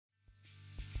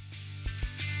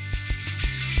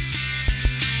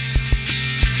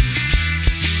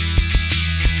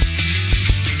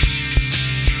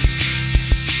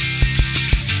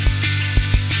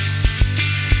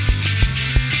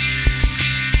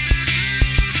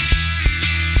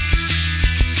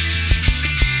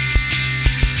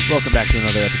Welcome back to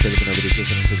another episode of the Nobody's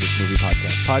Listening to This Movie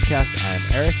Podcast. I'm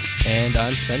Eric. And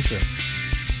I'm Spencer.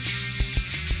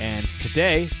 And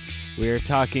today, we're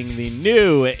talking the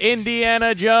new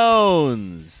Indiana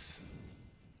Jones.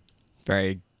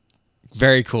 Very,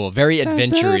 very cool. Very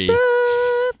adventure-y.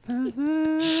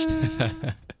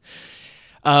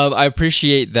 I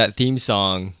appreciate that theme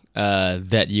song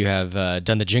that you have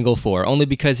done the jingle for, only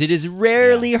because it is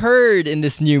rarely heard in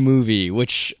this new movie,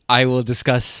 which I will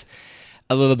discuss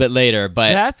a little bit later.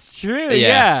 But that's true.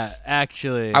 Yeah,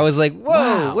 actually. I was like,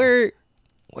 whoa, Wow. where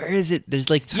is it? There's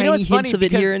like tiny it's hints funny of it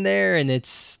because- here and there, and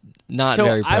it's not so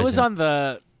very present. I was on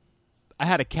I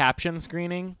had a caption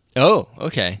screening, Oh,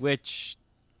 okay. which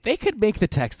they could make the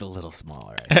text a little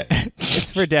smaller. I think.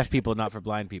 It's for deaf people, not for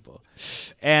blind people.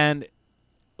 And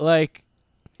like,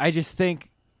 I just think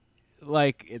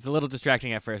like it's a little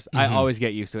distracting at first. I always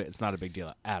get used to it. It's not a big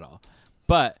deal at all.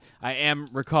 But I am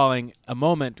recalling a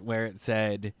moment where it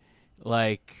said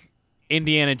like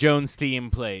Indiana Jones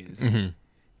theme plays.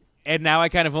 And now I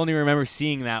kind of only remember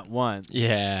seeing that once.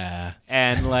 Yeah.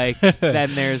 And like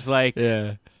then there's like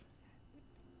Yeah.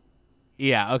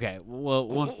 yeah, okay.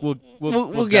 We'll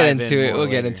get dive into in it. more We'll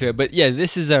get later. into it. But yeah,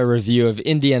 this is a review of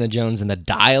Indiana Jones and the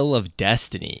Dial of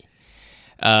Destiny.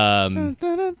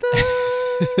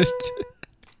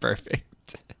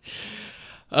 Perfect.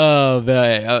 Oh,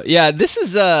 but, yeah. This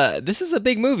is a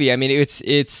big movie. I mean,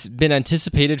 it's been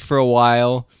anticipated for a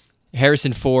while.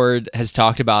 Harrison Ford has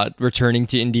talked about returning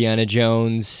to Indiana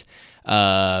Jones.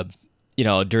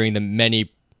 During the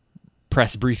many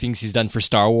press briefings he's done for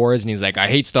Star Wars, and he's like, I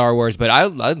hate Star Wars, but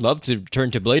I'd love to return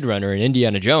to Blade Runner and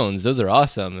Indiana Jones. Those are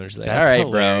awesome. And it's like, That's all right,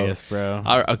 hilarious, bro.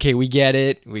 All right, okay, we get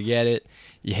it. You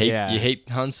Yeah. hate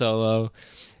Han Solo.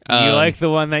 You like the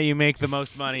one that you make the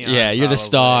most money on. Yeah, you're the probably.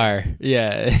 star.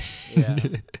 Yeah. Yeah.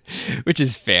 Which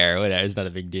is fair. Whatever, it's not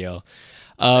a big deal.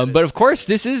 But of course,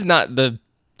 this is not the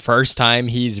first time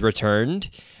he's returned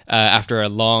after a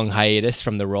long hiatus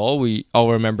from the role. We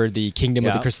all remember the Kingdom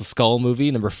of the Crystal Skull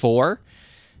movie, number 4,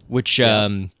 which,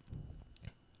 that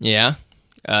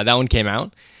one came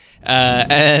out.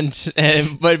 But he's Do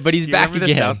you back remember again.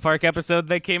 the South Park episode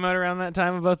that came out around that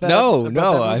time about that? No,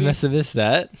 about that I movie? must have missed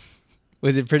that.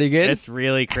 Was it pretty good? It's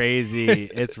really crazy.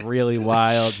 It's really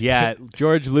wild. Yeah,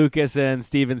 George Lucas and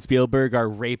Steven Spielberg are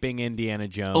raping Indiana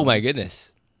Jones. Oh my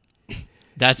goodness.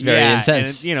 That's very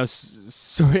intense. And,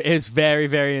 it's very,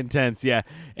 very intense. Yeah,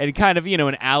 and kind of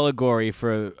an allegory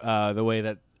for the way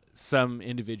that some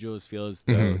individuals feel as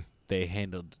though they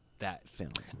handled that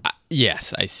film.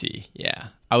 Yes, I see. Yeah.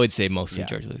 I would say mostly Yeah.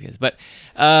 George Lucas, but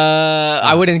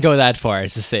I wouldn't go that far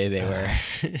as to say they were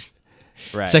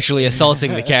Right. sexually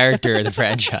assaulting the character of the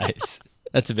franchise.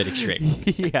 That's a bit extreme.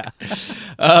 Yeah.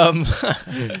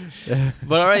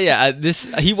 But all right, yeah,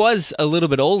 he was a little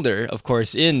bit older, of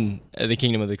course, in the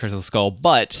Kingdom of the Crystal Skull,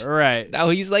 but Right. now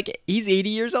he's 80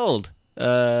 years old.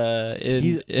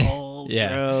 He's old,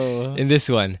 yeah, bro. in this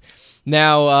one.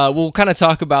 Now we'll kind of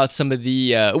talk about some of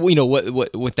the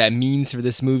what that means for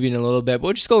this movie in a little bit. But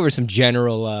we'll just go over some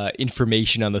general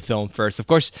information on the film first. Of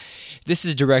course, this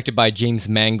is directed by James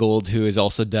Mangold, who has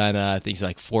also done things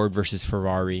like Ford versus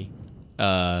Ferrari,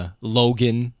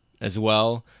 Logan as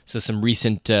well. So some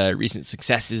recent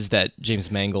successes that James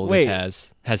Mangold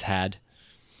has had.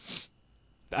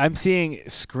 I'm seeing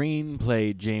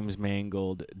screenplay James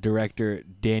Mangold, director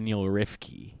Daniel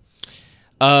Rifke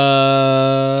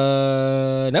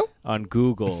No. on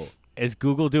Google. Is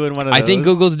Google doing one of I those? think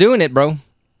Google's doing it, bro.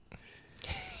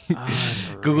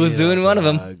 Google's Unreal, doing one of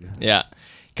them. dog. Yeah,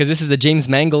 because this is a James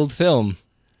Mangold film.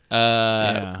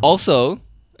 Also,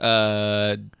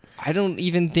 I don't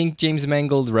even think James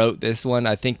Mangold wrote this one.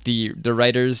 I think the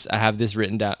writers, I have this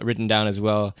written down as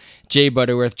well. Jay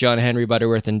Butterworth, John Henry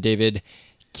Butterworth, and David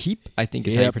Keep, I think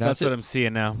is how you Yep, pronounce that's what it. I'm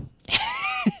seeing now.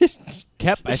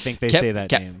 Kep, I think they Kep, say that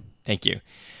Kep. name. Thank you.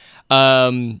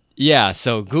 Yeah,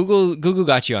 so Google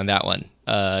got you on that one.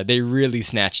 They really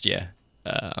snatched you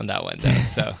on that one, though.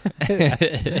 So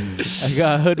I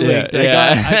got hoodwinked.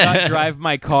 Yeah. I got Drive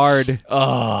My Card.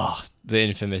 oh, the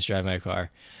infamous Drive My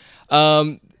Car.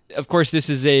 Of course, this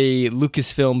is a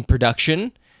Lucasfilm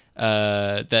production.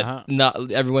 That not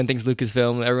everyone thinks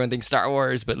Lucasfilm, everyone thinks Star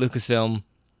Wars, but Lucasfilm,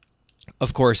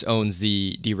 of course, owns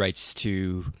the rights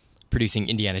to producing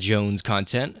Indiana Jones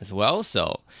content as well.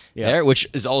 So there, which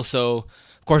is also,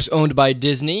 of course, owned by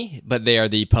Disney, but they are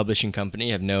the publishing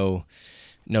company, have no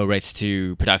rights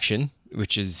to production,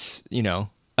 which is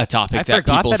a topic I that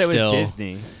forgot people that it was still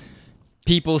Disney.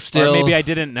 People still, Or maybe I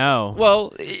didn't know.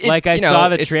 Well, I saw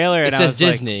the trailer and it I says was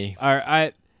Disney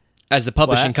like, as the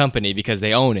publishing What? company because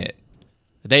they own it.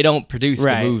 They don't produce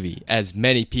Right. the movie, as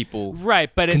many people Right,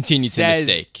 but it continue to says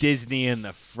mistake. Disney in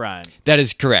the front. That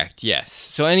is correct. Yes.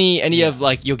 So any of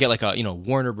like you'll get like a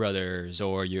Warner Brothers,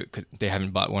 or 'cause they haven't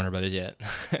bought Warner Brothers yet.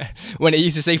 When it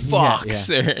used to say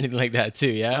Fox or anything like that too.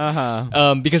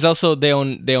 Yeah. Because also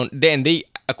they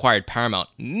acquired Paramount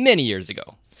many years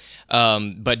ago.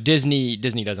 But Disney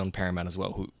does own Paramount as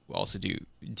well, who also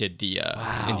did the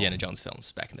Indiana Jones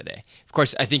films back in the day. Of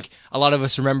course, I think a lot of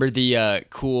us remember the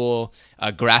cool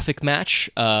graphic match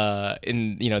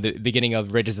in the beginning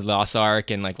of Raiders of the Lost Ark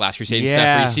and like Last Crusade and stuff,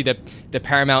 where you see the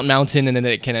Paramount Mountain, and then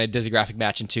it kind of does a graphic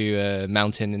match into a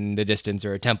mountain in the distance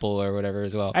or a temple or whatever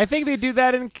as well. I think they do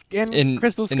that in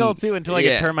Crystal Skull too, into like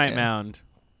a termite mound.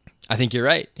 I think you're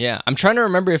right. Yeah, I'm trying to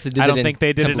remember if they did it. I don't in think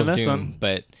they did Temple it in of this Doom, one,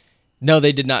 but no,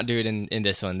 they did not do it in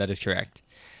this one. That is correct.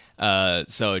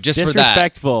 So just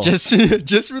disrespectful. For that,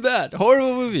 just for that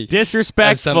horrible movie.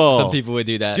 Disrespectful. Some people would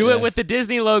do that. Do it with the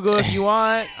Disney logo if you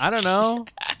want. I don't know.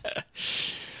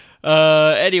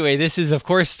 Anyway, this is of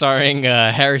course starring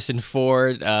Harrison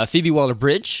Ford, Phoebe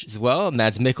Waller-Bridge as well,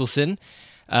 Mads Mikkelsen,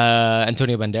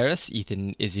 Antonio Banderas,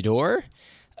 Ethan Isidore.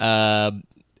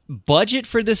 Budget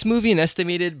for this movie, an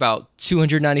estimated about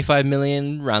 $295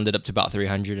 million, rounded up to about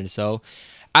 300 or so.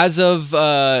 As of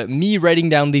me writing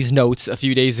down these notes a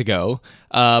few days ago,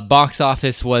 box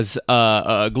office was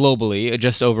globally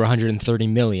just over 130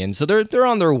 million. So they're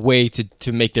on their way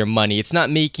to make their money. It's not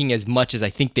making as much as I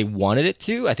think they wanted it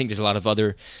to. I think there's a lot of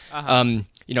other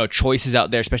choices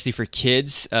out there, especially for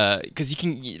kids. Because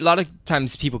a lot of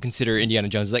times people consider Indiana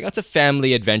Jones like, that's a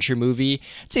family adventure movie.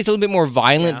 I'd say it's a little bit more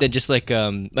violent than just like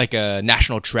a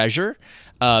National Treasure.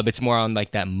 It's more on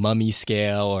like that Mummy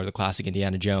scale or the classic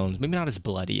Indiana Jones. Maybe not as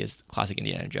bloody as the classic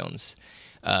Indiana Jones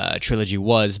trilogy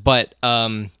was, but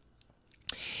there's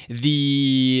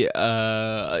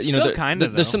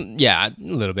some a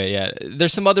little bit. Yeah,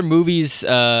 there's some other movies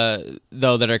though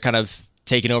that are kind of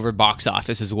taking over box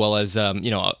office, as well as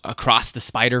Across the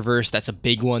Spider-Verse. That's a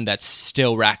big one that's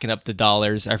still racking up the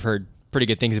dollars. I've heard pretty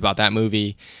good things about that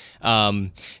movie.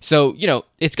 So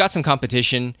it's got some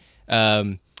competition.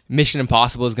 Mission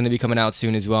Impossible is going to be coming out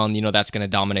soon as well, and that's going to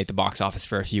dominate the box office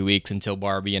for a few weeks until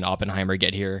Barbie and Oppenheimer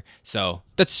get here. So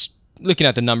that's looking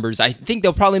at the numbers. I think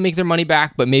they'll probably make their money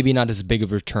back, but maybe not as big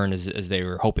of a return as they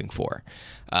were hoping for.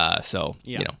 Thinks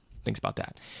about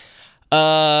that.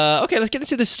 Okay, let's get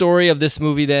into the story of this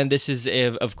movie then. This is,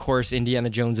 of course, Indiana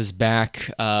Jones is back.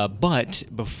 But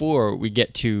before we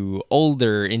get to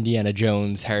older Indiana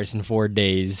Jones, Harrison Ford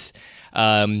days,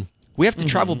 we have to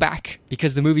travel back,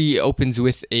 because the movie opens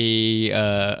with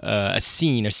a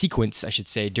sequence, I should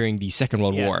say, during the Second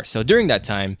World War. So during that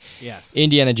time,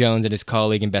 Indiana Jones and his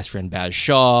colleague and best friend Baz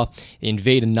Shaw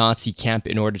invade a Nazi camp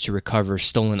in order to recover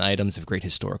stolen items of great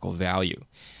historical value.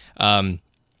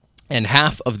 And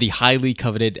half of the highly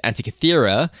coveted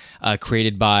Antikythera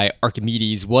created by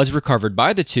Archimedes was recovered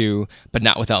by the two, but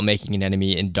not without making an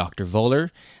enemy in Dr. Voller,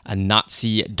 a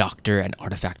Nazi doctor and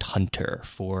artifact hunter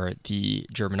for the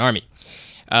German army.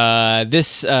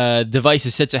 This device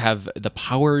is said to have the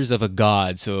powers of a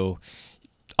god, so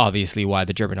obviously why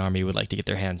the German army would like to get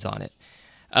their hands on it.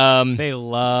 They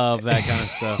love that kind of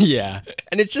stuff. Yeah,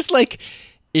 and it's just like...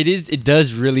 It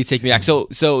does really take me back.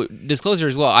 So disclosure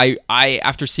as well. I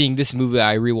after seeing this movie,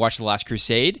 I rewatched The Last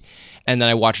Crusade, and then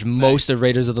I watched most of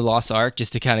Raiders of the Lost Ark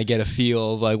just to kind of get a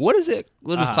feel of like what does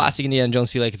classic Indiana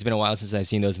Jones feel like? It's been a while since I've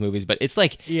seen those movies, but it's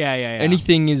like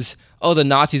anything is the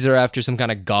Nazis are after some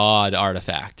kind of god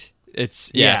artifact.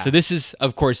 It's So this is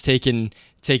of course taking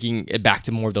it back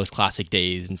to more of those classic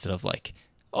days instead of like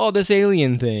this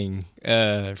alien thing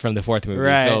from the fourth movie.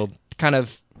 Right. So kind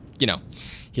of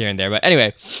here and there. But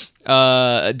anyway,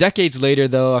 decades later,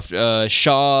 though, after,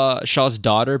 Shaw's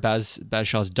daughter, Baz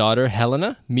Shaw's daughter,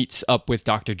 Helena, meets up with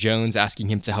Dr. Jones, asking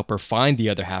him to help her find the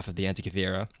other half of the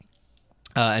Antikythera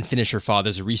and finish her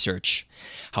father's research.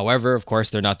 However, of course,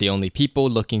 they're not the only people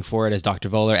looking for it, as Dr.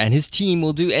 Voller and his team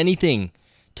will do anything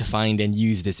to find and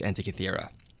use this Antikythera.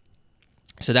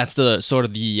 So that's the sort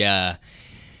of the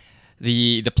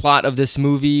plot of this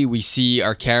movie. We see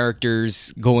our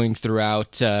characters going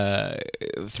throughout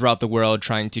the world,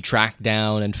 trying to track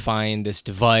down and find this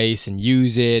device and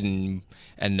use it, and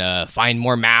find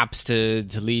more maps to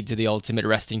lead to the ultimate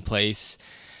resting place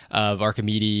of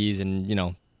Archimedes,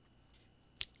 and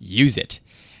use it.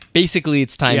 Basically,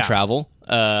 it's time travel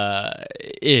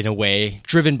in a way,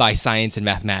 driven by science and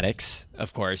mathematics,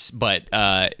 of course. But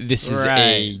this is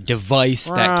a device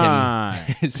that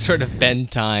can sort of bend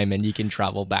time, and you can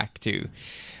travel back to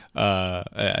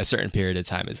a certain period of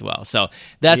time as well. So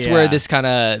that's where this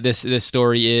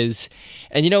story is.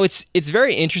 And it's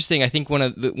very interesting. I think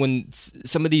when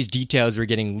some of these details were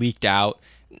getting leaked out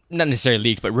not necessarily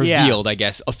leaked, but revealed, I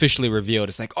guess, officially revealed.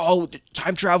 It's like, oh,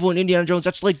 time travel in Indiana Jones,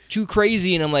 that's like too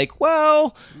crazy. And I'm like,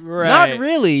 well, not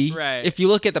really. Right. If you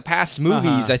look at the past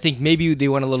movies, I think maybe they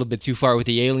went a little bit too far with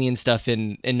the alien stuff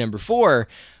in number 4.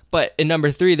 But in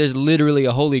number 3, there's literally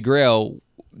a holy grail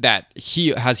that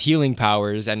has healing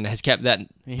powers and has kept that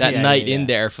knight in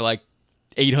there for like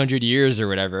 800 years or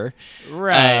whatever.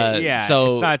 Right. Yeah.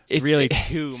 So it's not really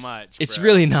too much. It's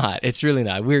really not. It's really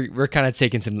not. We're kind of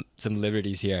taking some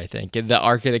liberties here, I think. And the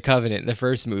Ark of the Covenant in the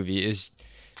first movie is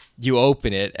you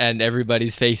open it and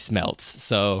everybody's face melts.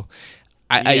 So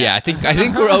I think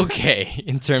we're okay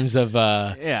in terms of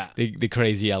the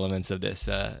crazy elements of this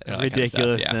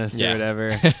ridiculousness kind of stuff. or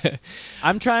whatever.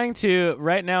 I'm trying to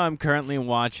right now. I'm currently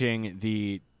watching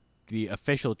the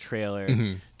official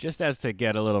trailer just as to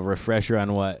get a little refresher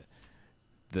on what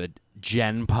the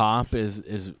Gen Pop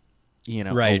is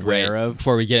aware of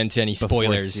before we get into any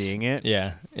spoilers. Before seeing it,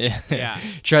 yeah.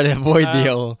 Try to avoid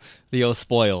the old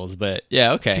spoils, but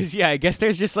yeah, okay. Because I guess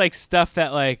there's just like stuff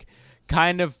that like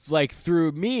kind of like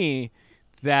threw me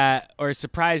that or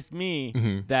surprised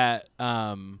me that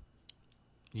now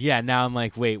I'm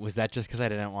like, wait, was that just because I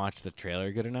didn't watch the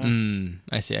trailer good enough?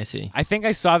 I see. I think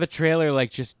I saw the trailer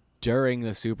like just during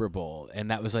the Super Bowl,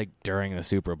 and that was like during the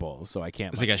Super Bowl, so I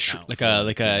can't. It's like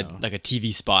a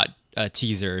TV spot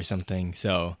teaser or something.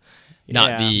 So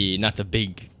not the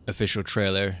big official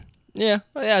trailer. Yeah,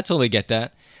 I totally get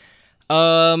that.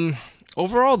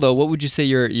 Overall, though, what would you say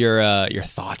your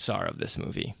thoughts are of this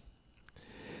movie?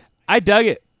 I dug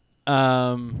it.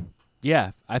 I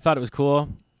thought it was cool.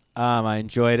 I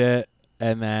enjoyed it.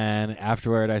 And then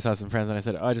afterward, I saw some friends, and I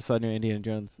said, "Oh, I just saw new Indiana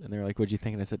Jones." And they were like, "What'd you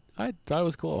think?" And I said, "I thought it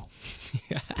was cool.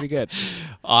 Pretty good."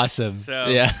 Awesome. So,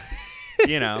 yeah.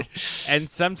 And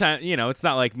sometimes, it's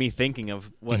not like me thinking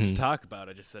of what to talk about.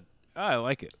 I just said, "Oh, I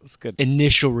like it. It was good."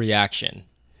 Initial reaction.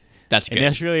 That's good.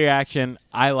 Initial reaction.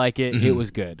 I like it. It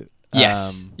was good.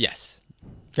 Yes.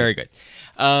 Very good.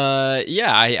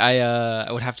 I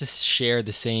would have to share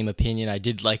the same opinion. I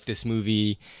did like this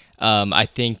movie. I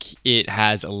think it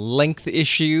has a length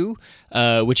issue,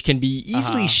 which can be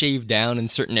easily shaved down in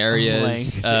certain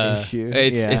areas. Issue.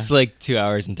 It's like 2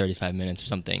 hours and 35 minutes or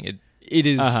something. It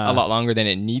is a lot longer than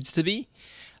it needs to be.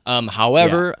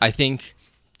 However, I think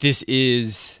this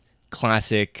is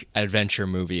classic adventure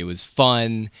movie. It was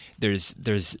fun. There's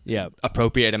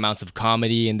appropriate amounts of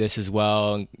comedy in this as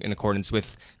well, in accordance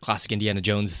with classic Indiana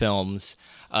Jones films.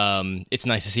 It's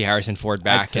nice to see Harrison Ford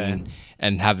back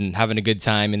and having a good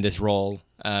time in this role.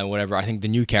 Whatever. I think the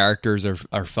new characters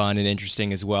are fun and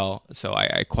interesting as well. So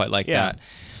I quite like that.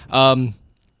 I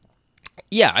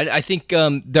think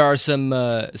there are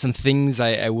some things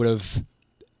I would have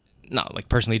not like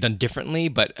personally done differently,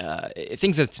 but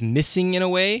things that's missing in a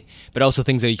way, but also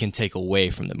things that you can take away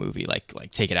from the movie, like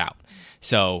take it out.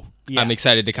 So I'm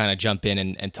excited to kind of jump in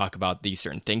and talk about these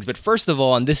certain things. But first of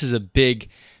all, and this is a big,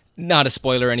 not a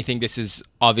spoiler or anything, this is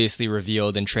obviously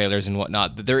revealed in trailers and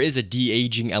whatnot, but there is a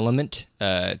de-aging element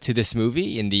to this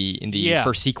movie in the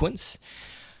first sequence.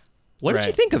 What did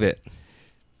you think of it?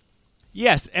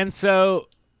 Yes, and so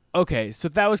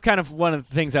that was kind of one of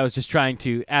the things I was just trying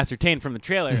to ascertain from the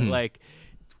trailer. Like,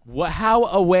 how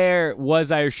aware was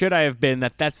I or should I have been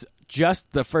that that's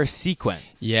just the first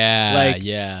sequence?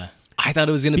 I thought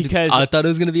it was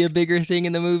gonna be a bigger thing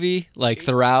in the movie, like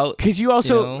throughout. Because you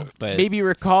also maybe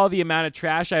recall the amount of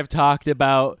trash I've talked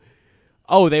about.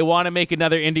 Oh, they want to make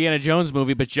another Indiana Jones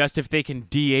movie, but just if they can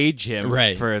de-age him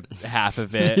for half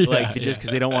of it, just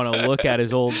because they don't want to look at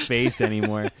his old face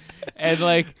anymore. And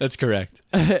that's correct.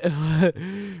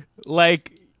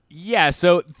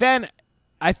 So then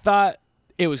I thought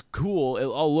it was cool. It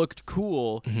all looked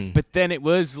cool, but then it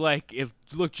was it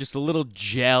looked just a little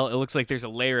gel. It looks like there's a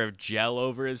layer of gel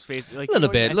over his face, a little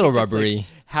bit, a little rubbery.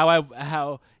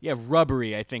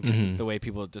 Rubbery. I think is the way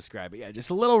people describe it. Yeah, just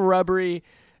a little rubbery.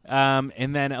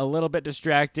 And then a little bit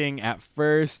distracting at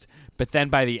first, but then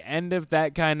by the end of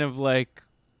that kind of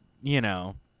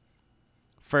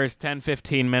first 10,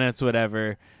 15 minutes,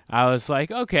 whatever, I was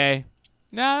like, okay,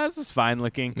 this is fine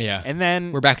looking. Yeah. And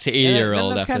then we're back to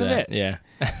 80-year-old after kind that. Of it.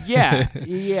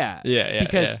 Yeah.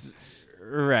 Because,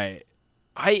 right.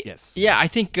 I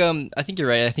think you're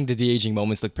right. I think the de-aging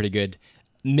moments look pretty good.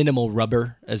 Minimal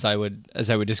rubber, as I would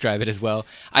describe it as well.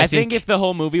 I think if the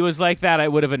whole movie was like that,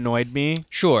 it would have annoyed me.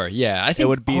 Sure, yeah. I think it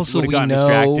would be also we know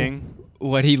distracting.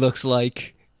 What he looks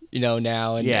like,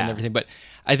 now and everything. But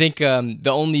I think the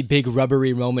only big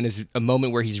rubbery moment is a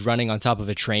moment where he's running on top of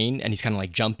a train and he's kind of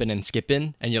like jumping and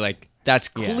skipping, and you're like, that's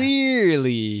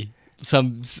clearly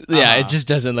it just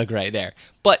doesn't look right there.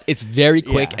 But it's very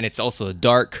quick and it's also a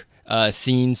dark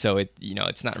scene, so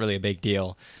it's not really a big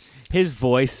deal. His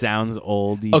voice sounds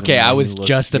old. Okay, I was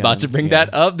just about to bring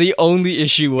that up. The only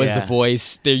issue was the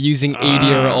voice. They're using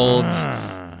 80-year-old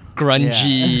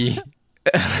grungy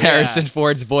Harrison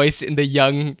Ford's voice in the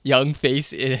young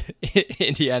face in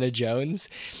Indiana Jones.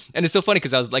 And it's so funny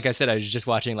because I was just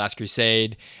watching Last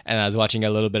Crusade, and I was watching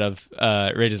a little bit of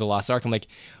Raiders of the Lost Ark. I'm like,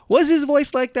 was his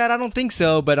voice like that? I don't think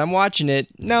so, but I'm watching it.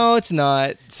 No, it's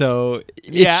not. So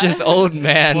it's just old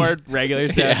man. More regular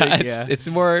sounding. It's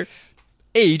more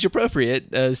age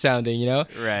appropriate sounding, you know?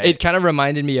 Right. It kind of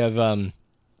reminded me of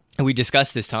we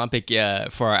discussed this topic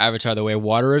for our Avatar: The Way of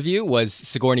Water review, was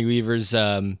Sigourney Weaver's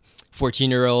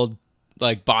 14-year-old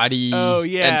like body,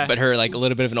 but her like a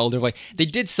little bit of an older voice. They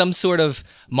did some sort of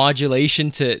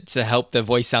modulation to help the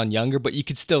voice sound younger, but you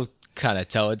could still kind of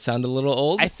tell it sounded a little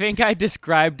old. I think I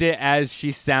described it as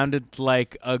she sounded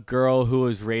like a girl who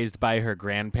was raised by her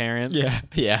grandparents.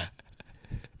 Yeah.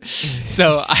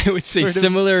 So I would say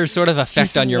similar sort of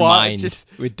effect on your mind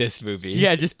with this movie.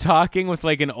 Yeah, just talking with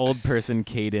like an old person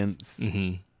cadence.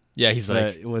 Mm-hmm. Yeah, he's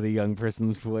like with a young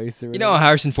person's voice. Or you know how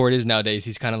Harrison Ford is nowadays.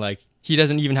 He's kind of like, he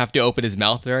doesn't even have to open his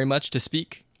mouth very much to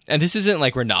speak. And this isn't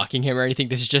like we're knocking him or anything.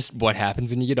 This is just what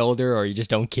happens when you get older, or you just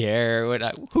don't care.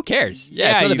 Who cares?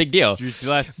 Yeah, it's not a big deal.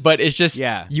 But it's just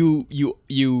you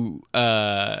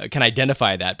can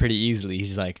identify that pretty easily.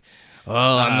 He's like,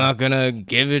 well, I'm not gonna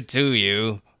give it to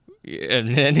you.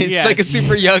 And then it's like a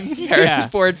super young Harrison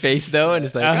Ford face though, and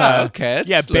it's like, oh, okay,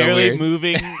 that's barely weird.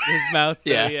 moving his mouth.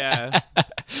 Yeah.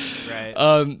 Right.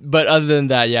 But other than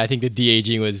that, I think the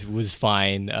de-aging was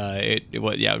fine. It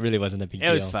really wasn't a big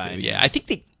deal. It was fine. So, I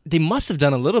think they must have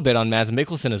done a little bit on Mads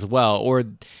Mikkelsen as well, or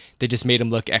they just made him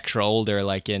look extra older,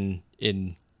 like in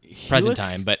present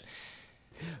time. But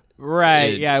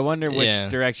right, I wonder which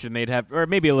direction they'd have, or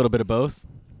maybe a little bit of both.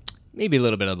 Maybe a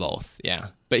little bit of both, yeah.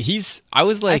 But I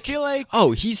was like, I feel like,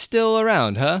 oh, he's still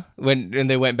around, huh? When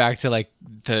they went back to like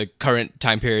the current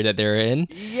time period that they're in,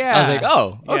 I was like,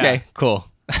 oh, okay, cool.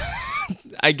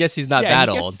 I guess he's not that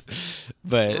old,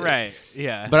 but right,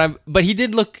 yeah. But he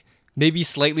did look maybe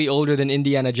slightly older than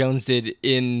Indiana Jones did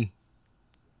in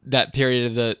that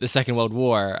period of the Second World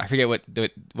War. I forget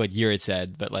what year it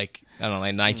said, but like I don't know,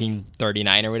 like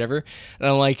 1939 or whatever. And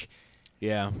I'm like,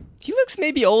 yeah, he looks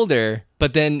maybe older,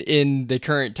 but then in the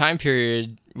current time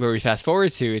period where we fast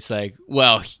forward to, it's like,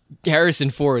 well,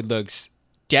 Harrison Ford looks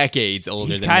decades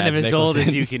older. He's than kind Mads of as Mikkelsen. old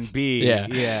as you can be. Yeah.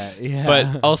 Yeah.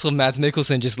 But also Mads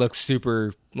Mikkelsen just looks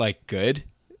super like good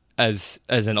as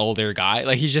an older guy.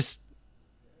 Like he's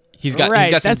got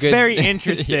that's some good, very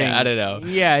interesting. I don't know.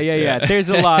 Yeah. There's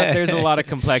a lot of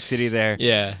complexity there.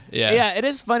 Yeah. It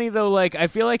is funny though. Like I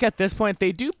feel like at this point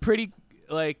they do pretty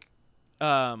like,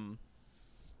 what's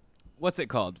it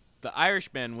called? The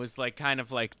Irishman was like kind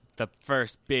of like the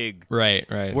first big right.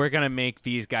 We're gonna make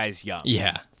these guys young.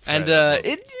 Yeah, and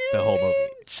the whole movie.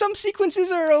 Some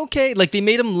sequences are okay. Like they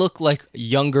made them look like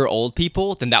younger old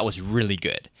people. Then that was really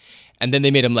good. And then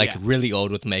they made them like really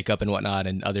old with makeup and whatnot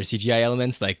and other CGI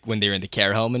elements, like when they were in the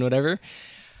care home and whatever.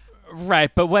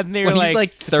 Right, but when they're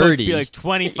like 30, supposed to be like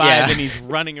 25 and he's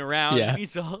running around,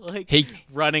 he's all like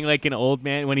running like an old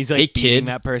man when he's like beating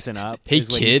that person up. Hey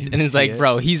kid, and it's like,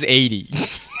 bro, he's 80.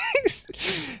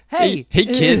 hey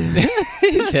kid,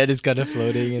 his head is kind of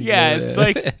floating. And it's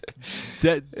like,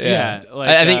 like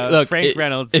I think look, Frank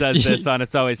Reynolds says this on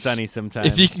It's Always Sunny sometimes.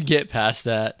 If you can get past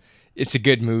that, it's a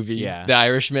good movie. Yeah, The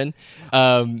Irishman.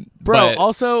 Bro,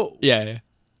 also,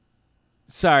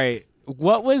 sorry,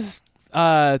 what was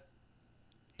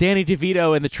Danny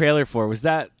DeVito in the trailer for? Was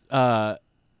that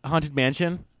Haunted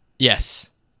Mansion? Yes.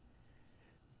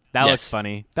 That looks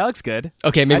funny. That looks good.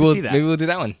 Okay, maybe we'll do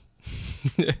that one.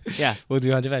 Yeah. We'll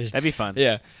do Haunted Mansion. That'd be fun.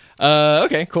 Yeah.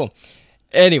 Okay, cool.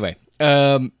 Anyway,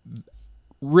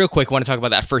 real quick, I want to talk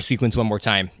about that first sequence one more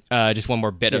time. Just one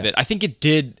more bit of it. I think it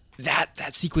did...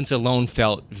 That sequence alone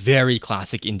felt very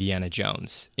classic Indiana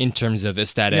Jones in terms of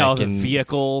aesthetic the and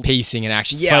vehicle pacing and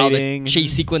action. Fighting. The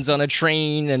chase sequence on a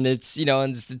train, and it's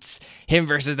it's him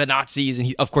versus the Nazis, and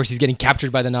he's getting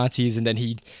captured by the Nazis, and then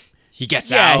he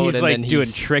gets out. He's and like then doing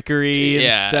trickery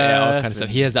and stuff. Yeah, all kind of stuff.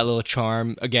 He has that little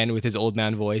charm again with his old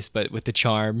man voice, but with the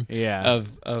charm of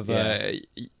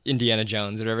Indiana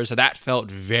Jones or whatever. So that felt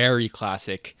very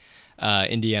classic.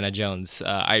 Indiana Jones.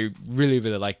 I really,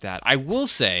 really like that. I will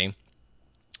say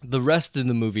the rest of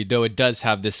the movie, though it does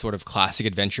have this sort of classic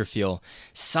adventure feel,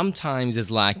 sometimes is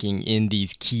lacking in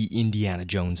these key Indiana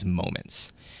Jones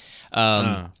moments.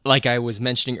 Like I was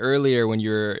mentioning earlier when you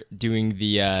were doing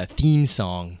the theme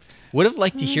song, would have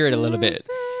liked to hear it a little bit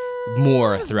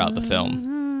more throughout the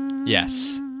film.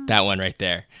 Yes, that one right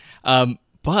there.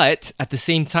 But at the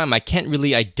same time, I can't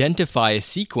really identify a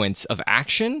sequence of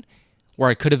action where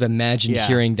I could have imagined Yeah.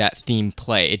 hearing that theme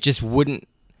play. It just wouldn't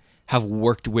have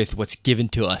worked with what's given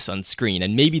to us on screen.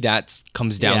 And maybe that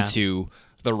comes down Yeah. to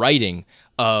the writing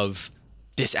of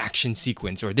this action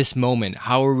sequence or this moment.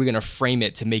 How are we going to frame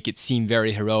it to make it seem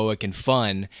very heroic and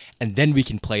fun? And then we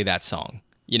can play that song,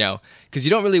 you know, because you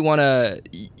don't really want to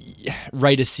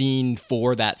write a scene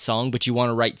for that song, but you want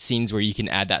to write scenes where you can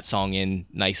add that song in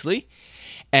nicely.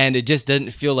 And it just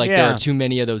doesn't feel like there Yeah. are too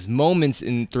many of those moments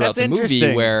throughout That's the movie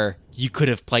interesting. where you could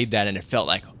have played that and it felt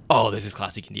like, oh, this is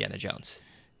classic Indiana Jones.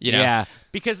 You know? Yeah,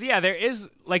 because there is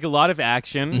like a lot of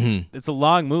action. Mm-hmm. It's a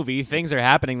long movie. Things are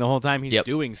happening the whole time. He's Yep.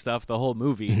 doing stuff the whole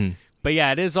movie. Mm-hmm. But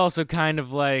yeah, it is also kind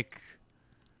of like,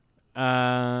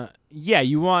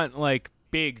 you want like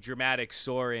big dramatic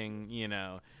soaring, you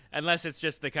know, unless it's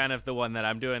just the kind of the one that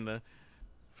I'm doing the.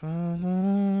 You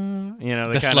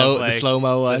know, The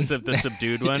slow-mo one. the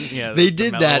subdued one. Yeah, They the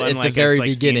did mellow that one, at the like, very it's,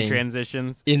 like, scene beginning.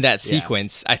 transitions. In that Yeah.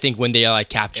 sequence, I think when they like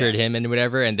captured Yeah. him and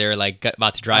whatever, and they're like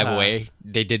about to drive Uh-huh. away,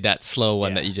 they did that slow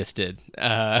one Yeah. that you just did,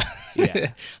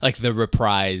 Yeah. like the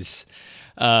reprise.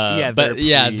 Yeah, the but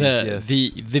yeah, reprise,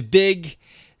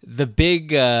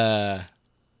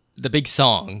 the big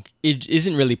song it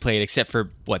isn't really played except for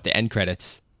the end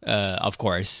credits, of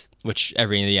course, which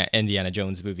every Indiana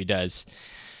Jones movie does.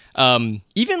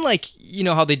 Even like, you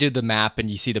know how they did the map and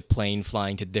you see the plane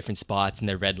flying to different spots and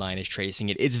the red line is tracing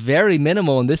it. It's very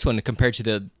minimal in this one compared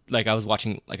to I was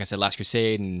watching, like I said, Last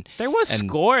Crusade, and There was and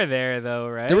score there, though,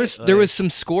 right? there was some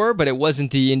score, but it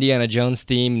wasn't the Indiana Jones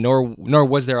theme, nor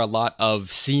was there a lot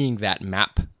of seeing that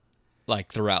map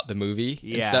like throughout the movie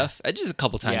and Yeah. stuff. Just a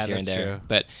couple times Yeah, here and that's there. true.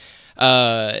 But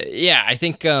I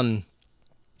think I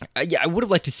would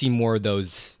have liked to see more of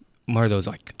those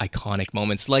like iconic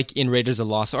moments, like in Raiders of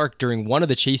the Lost Ark during one of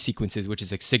the chase sequences, which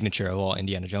is a signature of all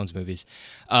Indiana Jones movies.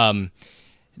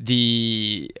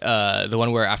 The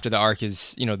one where after the Ark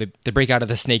is, you know, they break out of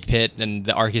the snake pit and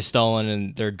the Ark is stolen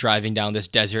and they're driving down this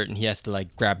desert and he has to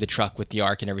like grab the truck with the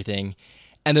Ark and everything.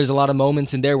 And there's a lot of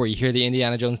moments in there where you hear the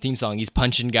Indiana Jones theme song. He's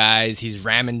punching guys. He's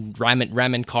ramming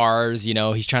cars. You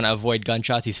know, he's trying to avoid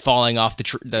gunshots. He's falling off the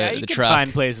You can truck.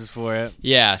 find places for it.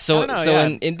 Yeah. I So don't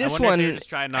know, in this I wonder if one, they're just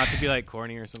trying not to be like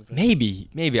corny or something.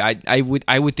 maybe I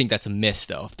would think that's a miss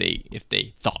though if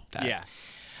they thought that. Yeah.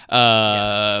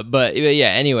 But yeah.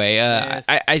 Anyway, Yes.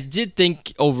 I did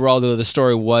think overall though the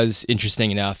story was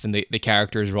interesting enough and the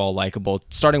characters were all likable.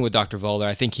 Starting with Dr. Voller,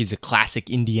 I think he's a classic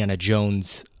Indiana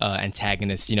Jones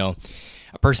antagonist. You know,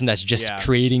 a person that's just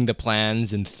creating the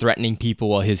plans and threatening people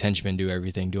while his henchmen do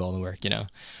all the work. You know,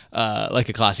 like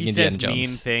a classic He Indiana says Jones. mean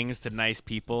things to nice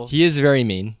people. He is very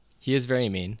mean.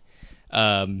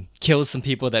 Kills some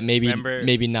people that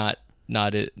maybe not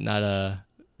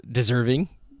deserving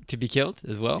to be killed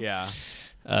as well. Yeah.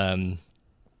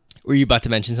 Were you about to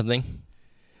mention something?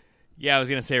 Yeah, I was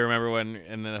gonna say, remember when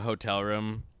in the hotel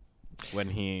room when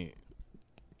he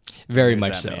Very There's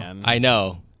much that so. man. I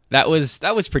know. That was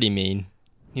pretty mean.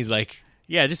 He's like,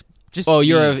 just "Oh,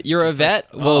 you're a just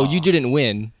vet? like, Well, oh. you didn't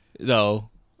win, though.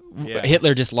 Yeah.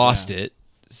 Hitler just lost Yeah. it.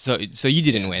 So you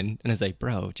didn't win." And it's like,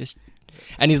 "Bro, just..."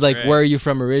 And he's like, Right. "Where are you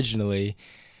from originally?"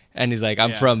 And he's like,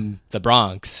 "I'm Yeah. from the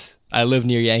Bronx. I live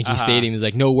near Yankee Stadium." He's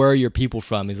like, "No, where are your people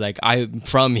from?" He's like, "I'm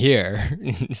from here."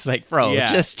 It's like, bro,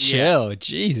 Yeah, just chill.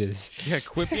 Jesus. Yeah,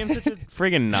 quit being such a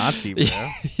friggin' Nazi, bro.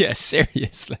 Yeah,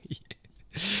 seriously.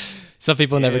 Some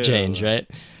people never Ew. change, right?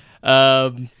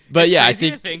 But It's yeah, I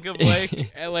crazy think to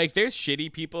think of like there's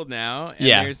shitty people now, and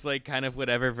Yeah. there's like kind of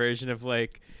whatever version of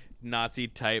like Nazi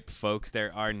type folks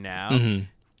there are now. Mhm.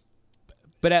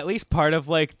 But at least part of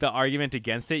like the argument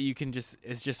against it,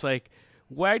 it's just like,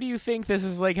 why do you think this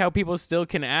is like how people still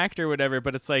can act or whatever?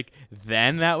 But it's like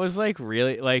then that was like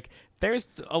really like there's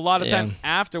a lot of Yeah. time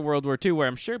after World War II where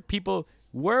I'm sure people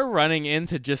were running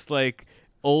into just like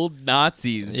old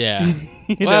Nazis. Yeah.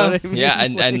 You know Well, what I mean? yeah,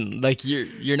 Like, and like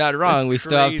you're not wrong. That's We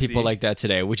still have crazy. people like that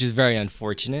today, which is very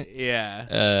unfortunate.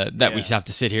 yeah. That we Yeah. have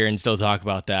to sit here and still talk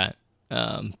about that.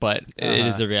 But it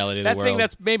is the reality of the I world. think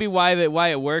that's maybe why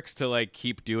it works to like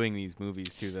keep doing these movies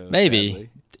too, though. Maybe sadly.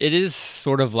 it is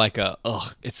sort of like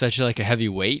it's such like a heavy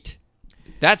weight.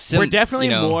 That's We're definitely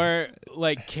more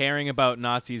like caring about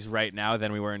Nazis right now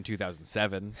than we were in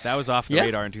 2007. That was off the Yeah.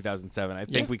 radar in 2007. I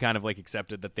think Yeah. we kind of like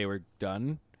accepted that they were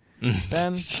done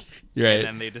then, You're right. and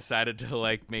then they decided to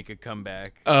like make a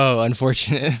comeback. Oh,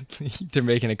 unfortunately, they're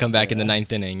making a comeback in the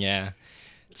ninth inning. Yeah,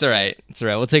 it's all right. It's all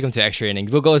right. We'll take them to extra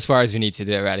innings. We'll go as far as we need to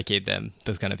eradicate them.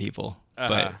 Those kind of people.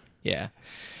 But yeah.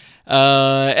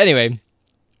 Anyway.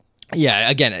 Yeah,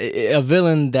 again, a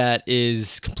villain that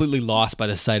is completely lost by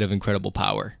the sight of incredible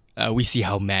power. We see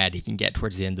how mad he can get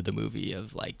towards the end of the movie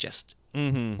of like just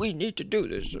We need to do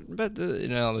this, but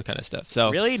all that kind of stuff. So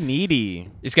really needy.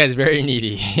 This guy's very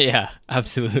needy. Yeah,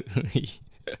 absolutely.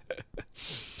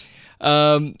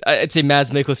 I'd say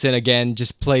Mads Mikkelsen again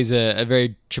just plays a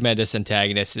very tremendous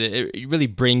antagonist. It really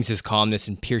brings his calmness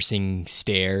and piercing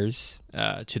stares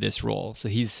to this role. So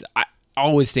I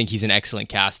always think he's an excellent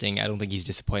casting. I don't think he's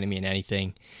disappointed me in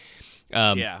anything.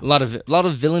 A lot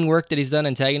of villain work that he's done,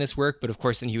 antagonist work, but of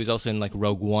course, then he was also in like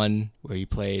Rogue One, where he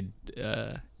played,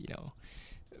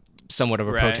 somewhat of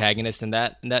a protagonist in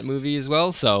that movie as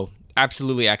well. So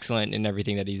absolutely excellent in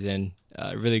everything that he's in.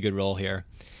 Really good role here.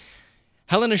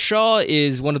 Helena Shaw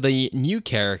is one of the new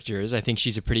characters. I think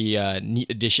she's a pretty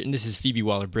neat addition. This is Phoebe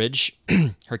Waller-Bridge,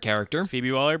 her character.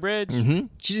 Phoebe Waller-Bridge? Mm-hmm.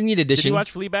 She's a neat addition. Did you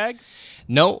watch Fleabag?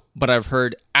 No, but I've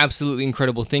heard absolutely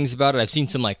incredible things about it. I've seen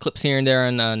some like clips here and there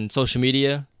on social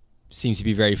media. Seems to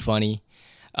be very funny.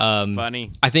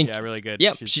 Funny. I think. Yeah, really good.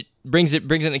 Yeah, she brings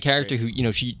in a character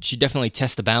who, she definitely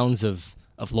tests the bounds of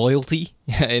loyalty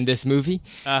in this movie.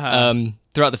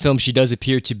 Throughout the film, she does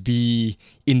appear to be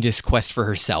in this quest for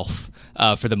herself,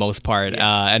 for the most part,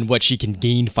 and what she can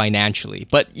gain financially.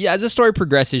 But yeah, as the story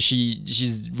progresses,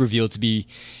 she's revealed to be,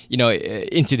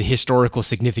 into the historical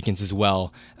significance as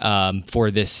well,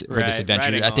 for this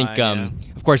adventure. I think,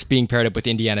 of course, being paired up with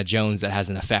Indiana Jones, that has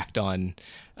an effect on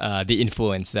the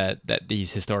influence that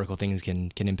these historical things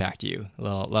can impact you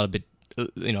a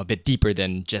bit deeper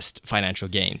than just financial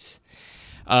gains.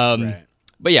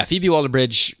 But yeah, Phoebe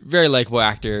Waller-Bridge, very likable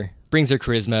actor, brings her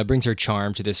charisma, brings her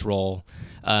charm to this role.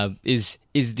 Is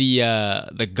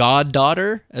the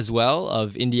goddaughter as well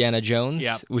of Indiana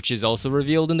Jones, which is also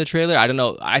revealed in the trailer. I don't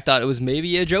know. I thought it was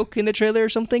maybe a joke in the trailer or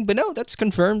something, but no, that's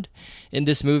confirmed in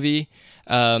this movie.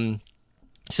 So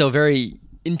very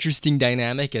interesting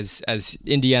dynamic as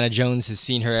Indiana Jones has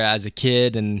seen her as a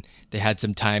kid, and they had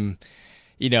some time,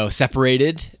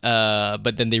 separated,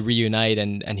 but then they reunite,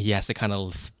 and he has to kind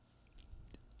of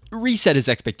reset his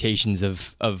expectations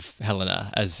of Helena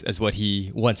as what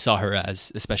he once saw her as,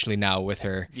 especially now with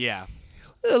her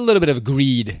a little bit of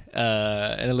greed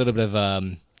and a little bit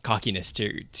of cockiness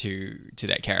to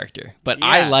that character. But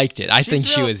I liked it. I think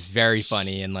she was very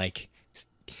funny and like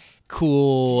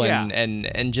cool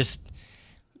and just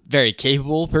very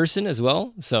capable person as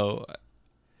well. So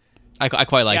I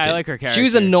quite liked it. I like her character. She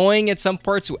was annoying at some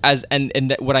parts,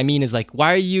 what I mean is like,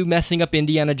 why are you messing up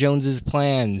Indiana Jones's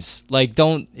plans? Like,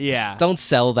 don't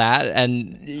sell that,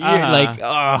 and you're like,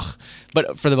 ugh.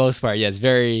 But for the most part, it's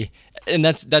very, and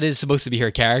that is supposed to be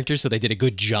her character, so they did a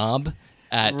good job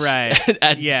at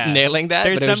nailing that.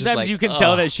 There's sometimes you can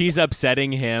tell that she's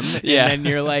upsetting him, and then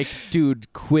you're like,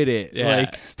 dude, quit it,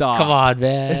 like stop. Come on,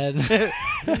 man.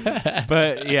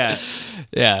 But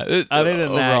other than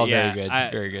overall, that, very good,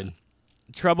 very good.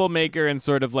 Troublemaker in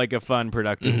sort of like a fun,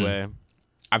 productive way.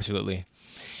 Absolutely.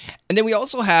 And then we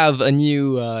also have a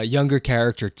new younger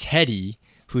character, Teddy,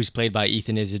 who's played by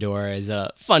Ethan Isidore, as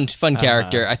a fun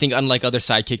character. I think unlike other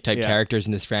sidekick type characters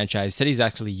in this franchise, Teddy's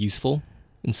actually useful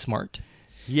and smart.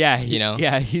 Yeah,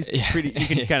 he's pretty. You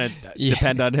can kind of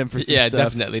depend on him for some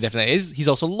stuff. Definitely. He's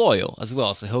also loyal as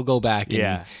well, so he'll go back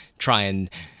and try and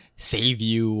save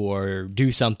you or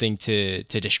do something to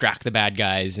distract the bad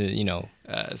guys.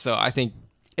 So I think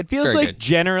it feels like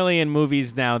generally in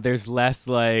movies now there's less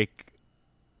like,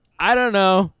 I don't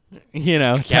know,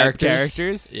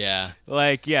 characters. Yeah.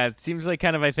 Like, it seems like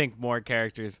kind of, I think, more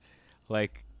characters.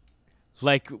 Like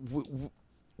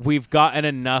we've gotten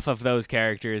enough of those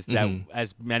characters that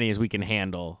as many as we can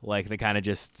handle. Like the kind of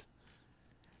just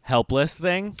helpless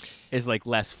thing is like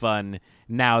less fun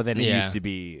now than it used to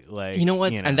be. Like, you know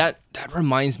what? And that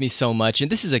reminds me so much. And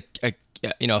this is a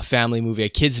family movie, a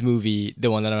kids movie, the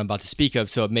one that I'm about to speak of.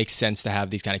 So it makes sense to have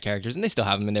these kind of characters, and they still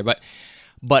have them in there.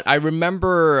 But I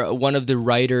remember one of the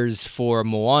writers for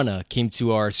Moana came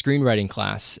to our screenwriting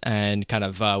class and kind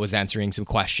of was answering some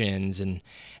questions and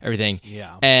everything.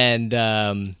 Yeah.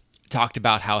 And talked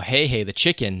about how Hey the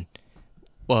chicken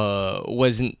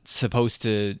wasn't supposed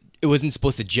to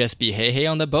just be Hey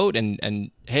on the boat,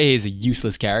 and Hey is a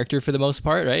useless character for the most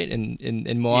part, right?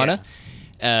 In Moana.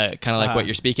 Kind of like what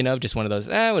you're speaking of, just one of those,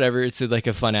 whatever. It's like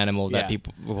a fun animal that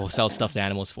people will sell stuffed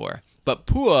animals for. But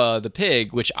Pua, the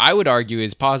pig, which I would argue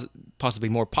is possibly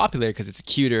more popular because it's a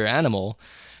cuter animal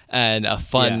and a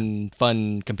fun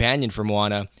companion for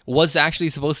Moana, was actually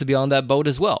supposed to be on that boat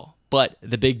as well. But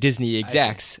the big Disney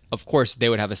execs, of course, they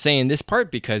would have a say in this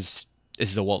part because this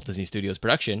is a Walt Disney Studios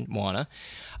production, Moana.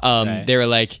 They were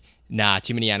like, nah,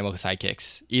 too many animal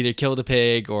sidekicks. Either kill the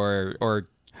pig or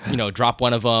drop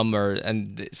one of them,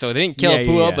 and so they didn't kill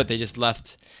Pua, but they just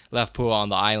left Pua on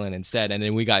the island instead, and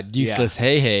then we got useless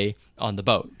Hey on the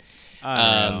boat.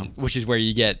 which is where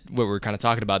you get what we're kind of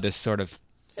talking about, this sort of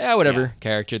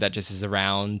character that just is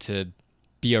around to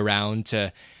be around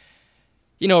to,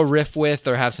 riff with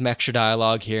or have some extra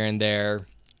dialogue here and there.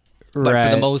 But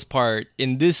for the most part,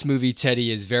 in this movie,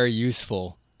 Teddy is very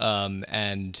useful.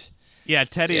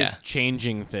 Teddy is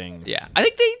changing things. Yeah, I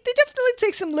think they definitely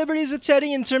take some liberties with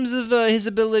Teddy in terms of his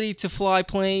ability to fly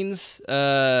planes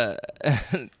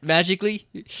magically,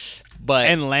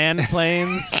 and land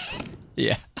planes.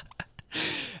 Yeah,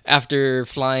 after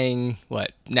flying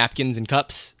napkins and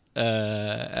cups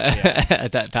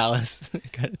at that palace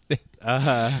kind of thing.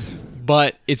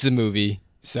 But it's a movie,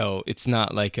 so it's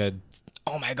not like a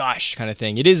oh my gosh kind of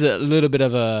thing. It is a little bit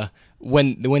of a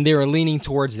when they were leaning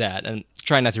towards that, and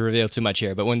try not to reveal too much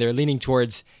here, but when they're leaning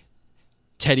towards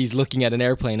Teddy's looking at an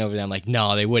airplane over there, I'm like,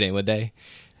 no, they wouldn't, would they?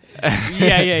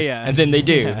 Yeah. And then they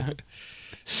do. Yeah.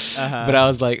 But I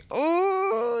was like,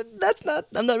 oh,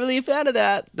 I'm not really a fan of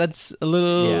that. That's a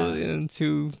little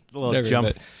too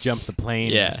jump the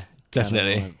plane. Yeah,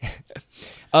 definitely.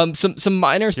 Some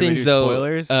minor things though.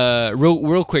 Spoilers?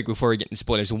 Real quick before we get into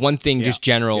spoilers. One thing just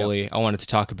generally I wanted to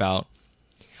talk about.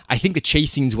 I think the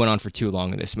chase scenes went on for too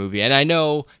long in this movie. And I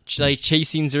know chase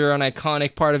scenes are an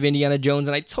iconic part of Indiana Jones,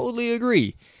 and I totally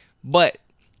agree. But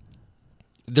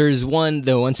there's the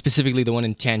one specifically, the one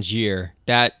in Tangier,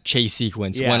 that chase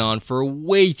sequence went on for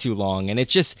way too long. And it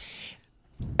just,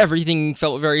 everything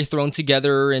felt very thrown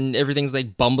together, and everything's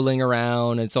like bumbling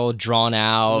around. It's all drawn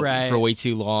out for way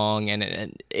too long.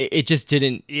 And it just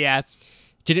didn't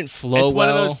didn't flow well. It's one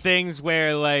of those things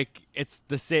where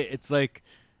it's like,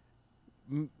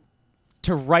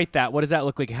 to write that, what does that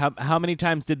look like? How many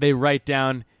times did they write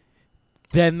down,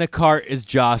 then the cart is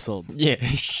jostled? Yeah.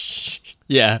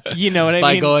 Yeah. You know what I mean?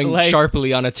 By going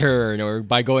sharply on a turn, or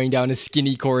by going down a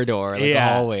skinny corridor, like a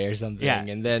hallway or something. Yeah,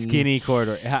 and then skinny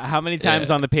corridor. How many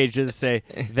times on the page does it say,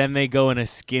 then they go in a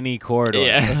skinny corridor?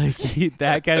 Yeah.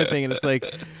 That kind of thing. And it's like,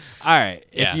 all right,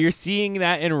 if you're seeing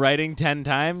that in writing 10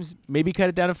 times, maybe cut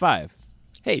it down to 5.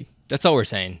 Hey, that's all we're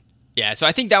saying. Yeah, so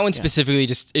I think that one specifically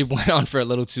it went on for a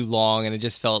little too long, and it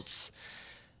just felt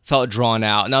drawn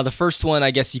out. Now the first one,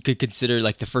 I guess you could consider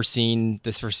like the first scene,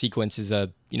 this first sequence is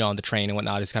on the train and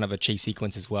whatnot, is kind of a chase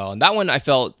sequence as well. And that one I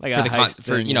felt like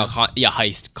for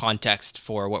heist context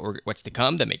for what's to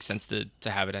come. That makes sense to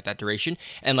have it at that duration.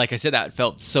 And like I said, that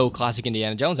felt so classic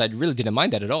Indiana Jones. I really didn't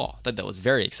mind that at all. I thought that was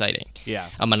very exciting. Yeah.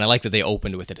 And I like that they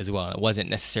opened with it as well. It wasn't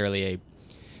necessarily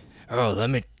let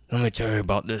me tell you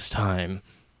about this time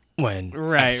when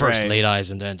I first laid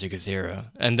eyes on the Antikythera.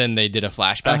 And then they did a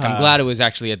flashback. I'm glad it was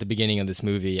actually at the beginning of this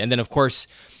movie. And then, of course,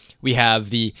 we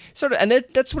have the sort of, and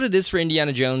that's what it is for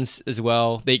Indiana Jones as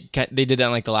well. They did that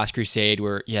in like The Last Crusade,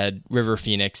 where you had River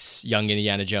Phoenix, young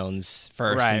Indiana Jones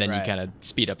first, and then you kind of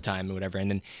speed up time or whatever.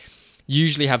 And then you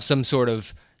usually have some sort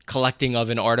of collecting of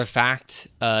an artifact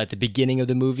at the beginning of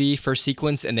the movie, first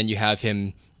sequence, and then you have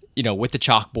him with the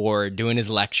chalkboard doing his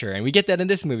lecture. And we get that in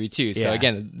this movie too. So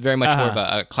again, very much more of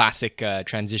a classic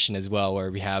transition as well, where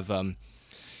we have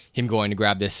him going to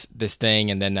grab this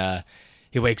thing, and then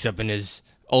he wakes up in his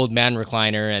old man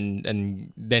recliner,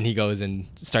 and then he goes and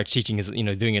starts teaching his,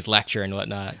 doing his lecture and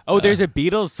whatnot. Oh, there's a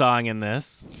Beatles song in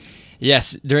this.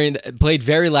 Yes, played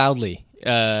very loudly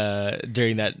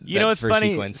during that it's first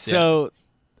funny. sequence. So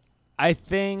I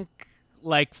think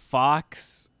like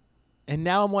Fox, and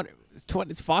now I'm wondering,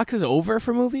 Fox is over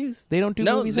for movies? They don't do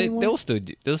movies anymore? They'll still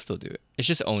do it. It's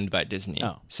just owned by Disney.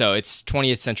 Oh. So it's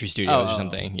 20th Century Studios or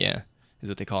something. Yeah, is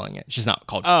what they're calling it. It's just not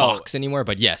called Fox anymore,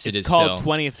 but yes, it is called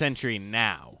still 20th Century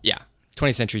now. Yeah,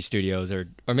 20th Century Studios, or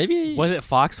maybe... Was it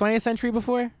Fox 20th Century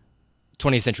before?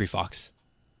 20th Century Fox.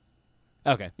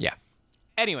 Okay. Yeah.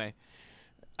 Anyway,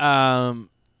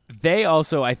 they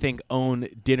also, I think, own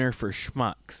Dinner for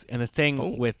Schmucks. And the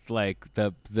thing with like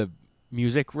the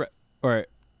music...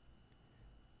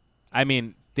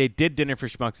 they did Dinner for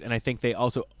Schmucks, and I think they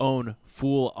also own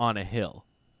Fool on a Hill.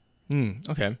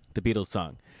 Okay. The Beatles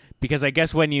song. Because I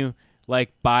guess when you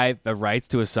like buy the rights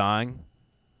to a song,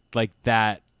 like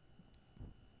that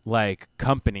like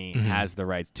company has the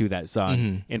rights to that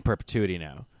song in perpetuity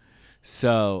now.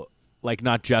 So like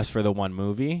not just for the one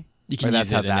movie. You can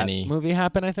use it in any movie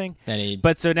happened, I think.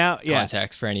 But so now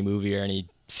context for any movie or any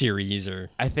series or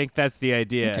I think that's the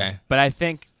idea. Okay. But I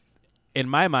think in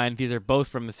my mind these are both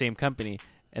from the same company,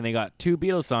 and they got 2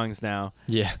 Beatles songs now.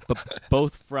 Yeah. But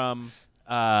both from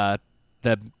the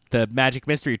Magic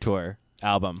Mystery Tour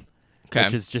album,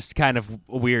 which is just kind of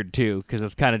weird too, because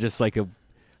it's kind of just like a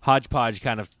hodgepodge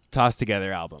kind of tossed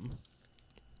together album.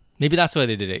 Maybe that's why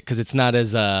they did it, because it's not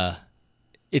as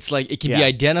it's like it can be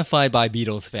identified by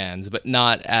Beatles fans, but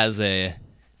not as a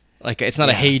Like it's not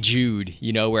a Hey Jude,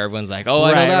 where everyone's like, oh,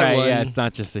 I know that one. Yeah, it's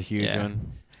not just a huge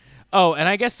one. Oh, and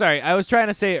I guess, sorry, I was trying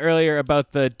to say earlier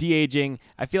about the de-aging.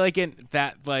 I feel like in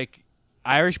that, like,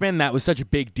 Irishman, that was such a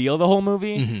big deal the whole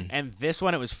movie, and this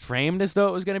one, it was framed as though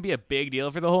it was going to be a big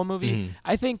deal for the whole movie.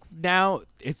 I think now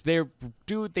they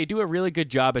do a really good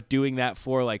job at doing that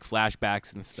for like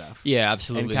flashbacks and stuff. Yeah,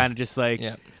 absolutely. And kind of just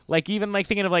like even like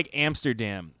thinking of like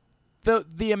Amsterdam.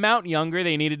 The amount younger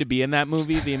they needed to be in that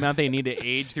movie, the amount they need to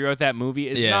age throughout that movie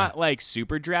is not like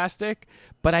super drastic,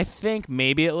 but I think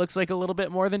maybe it looks like a little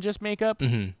bit more than just makeup,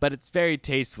 but it's very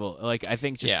tasteful. like I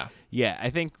think I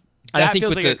think that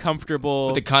feels like a comfortable...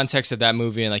 With the context of that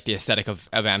movie and like the aesthetic of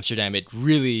Amsterdam, it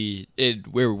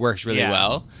works really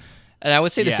well. And I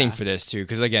would say the same for this too,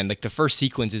 because again, like the first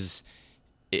sequence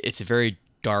it's a very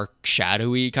dark,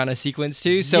 shadowy kind of sequence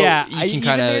too. So you can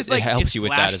kind of it helps you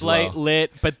with that as well. Flashlight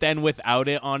lit, but then without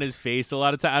it on his face a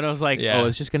lot of time. And I was like, oh,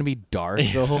 it's just gonna be dark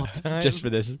the whole time. just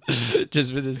for this.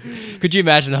 Could you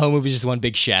imagine the whole movie just one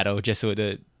big shadow, just so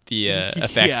the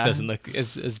effects doesn't look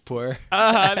as poor?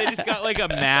 They just got like a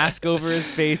mask over his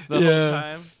face the whole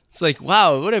time. It's like,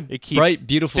 wow, what a bright,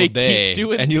 beautiful day.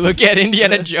 And you look at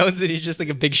Indiana Jones and he's just like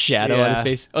a big shadow on his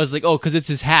face. I was like, oh, because it's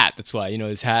his hat. That's why,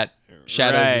 his hat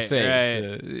shadows his face.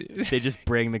 Right. They just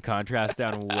bring the contrast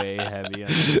down way heavy on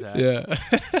his hat. Yeah.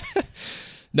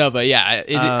 No, but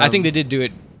I think they did do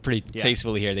it pretty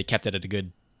tastefully here. They kept it at a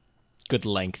good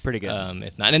length. Pretty good.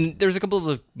 If not. And there's a couple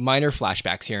of minor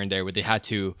flashbacks here and there where they had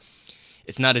to,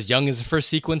 it's not as young as the first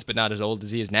sequence, but not as old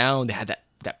as he is now. And they had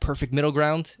that perfect middle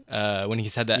ground when he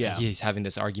said that he's having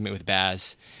this argument with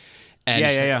Baz. And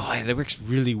that works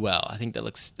really well. I think that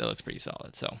looks pretty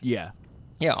solid. So yeah,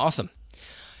 awesome.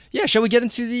 Yeah, shall we get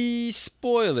into the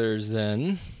spoilers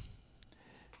then?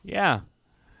 Yeah.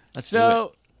 Let's do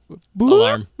it.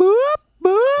 Alarm. Boop,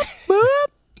 boop, boop.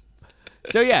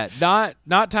 So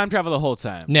not time travel the whole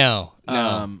time. No.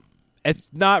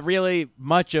 It's not really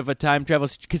much of a time travel,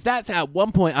 because that's at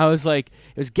one point I was like,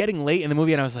 it was getting late in the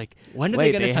movie and I was like, when are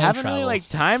they going to time haven't travel? Really like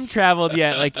time traveled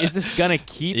yet. Like, is this gonna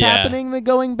keep happening, the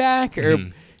going back,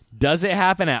 or does it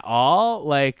happen at all?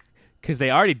 Like, because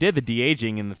they already did the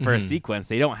de-aging in the first sequence,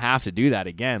 they don't have to do that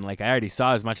again. Like, I already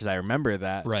saw as much as I remember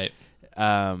that. Right.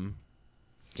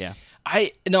 Yeah.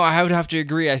 I would have to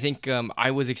agree. I think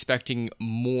I was expecting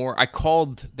more. I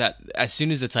called that as soon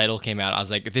as the title came out. I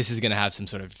was like, this is going to have some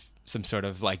sort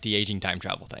of like de-aging time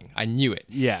travel thing. I knew it.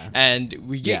 Yeah. And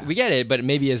we get it, but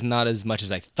maybe is not as much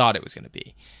as I thought it was going to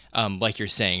be. Like you're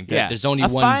saying, there's only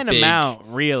one fine big amount,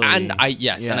 really. And and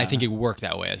I think it worked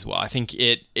that way as well. I think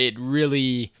it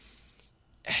really,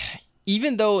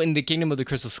 even though in the Kingdom of the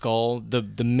Crystal Skull,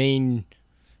 the main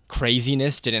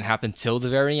craziness didn't happen till the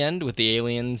very end with the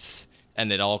aliens. And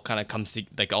it all kind of comes to,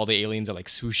 like, all the aliens are, like,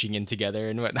 swooshing in together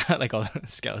and whatnot, like, all the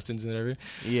skeletons and whatever.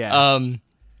 Yeah.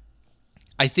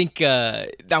 I think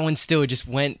that one still just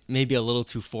went maybe a little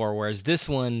too far, whereas this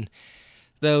one,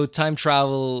 though, time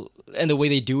travel and the way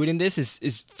they do it in this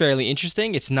is fairly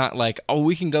interesting. It's not like, oh,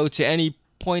 we can go to any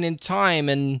point in time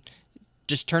and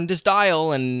just turn this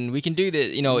dial and we can do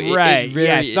this, Right,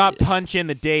 it's not punch in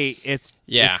the date. It's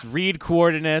read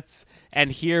coordinates,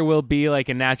 and here will be, like,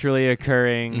 a naturally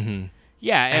occurring... Mm-hmm.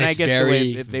 Yeah, and I guess the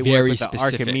way they work with the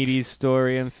Archimedes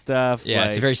story and stuff. Yeah,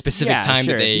 it's a very specific time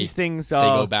that these things all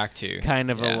they go back to.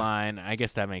 Kind of align. I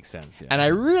guess that makes sense. Yeah. And I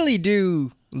really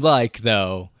do like,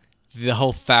 though, the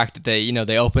whole fact that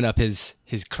they open up his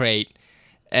crate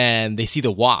and they see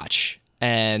the watch,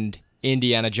 and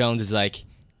Indiana Jones is like,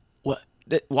 "What?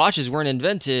 The watches weren't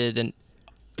invented, and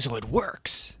so it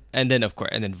works." And then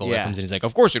Voller comes in, he's like,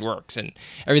 "Of course it works," and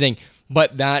everything.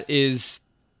 But that is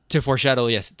to foreshadow,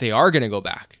 yes, they are going to go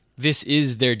back. This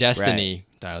is their destiny,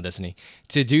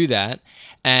 to do that.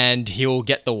 And he'll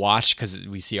get the watch, because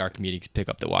we see Archimedes pick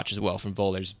up the watch as well from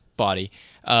Voller's body.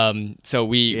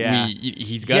 So he's going to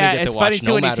get the watch. Yeah, it's funny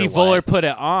too when you see Voller put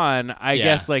it on. I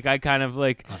guess I kind of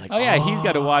like, he's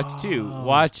got a watch too.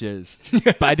 Watches.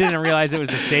 But I didn't realize it was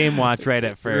the same watch right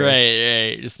at first.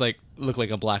 Right. Just like looked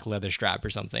like a black leather strap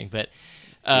or something. But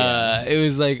it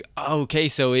was like, okay,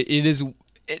 so it is.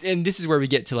 And this is where we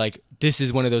get to, like, this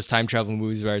is one of those time travel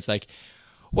movies where it's like,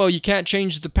 well, you can't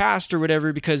change the past or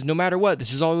whatever, because no matter what,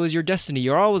 this is always your destiny.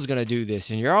 You're always going to do this,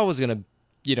 and you're always going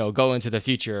to, go into the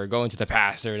future or go into the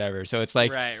past or whatever. So it's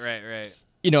like, right.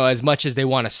 As much as they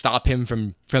want to stop him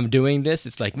from doing this,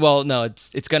 it's like, well, no,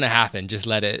 it's going to happen. Just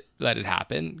let it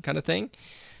happen, kind of thing.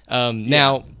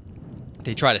 Now,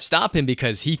 they try to stop him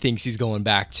because he thinks he's going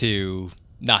back to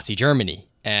Nazi Germany,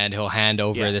 and he'll hand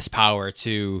over this power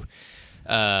to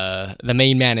the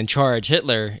main man in charge,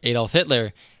 Adolf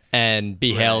Hitler, and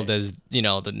be hailed as,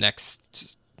 the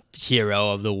next hero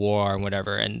of the war and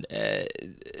whatever. And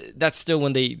that's still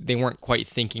when they weren't quite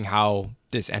thinking how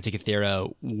this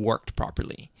Antikythera worked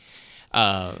properly.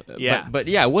 But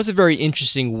yeah, it was a very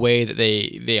interesting way that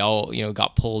they all,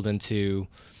 got pulled into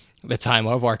the time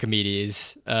of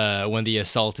Archimedes when the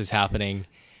assault is happening.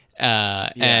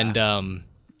 And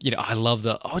I love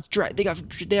they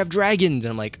have dragons,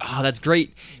 and I'm like, oh, that's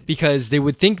great, because they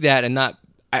would think that and not.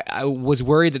 I was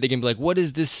worried that they can be like, what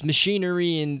is this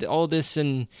machinery and all this,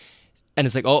 and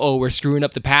it's like, oh, we're screwing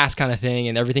up the past kind of thing,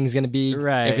 and everything's gonna be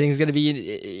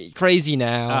crazy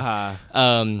now.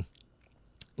 And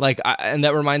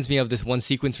that reminds me of this one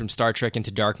sequence from Star Trek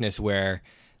Into Darkness where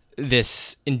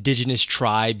this indigenous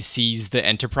tribe sees the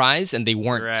Enterprise, and they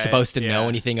weren't supposed to know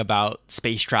anything about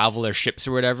space travel or ships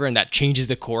or whatever, and that changes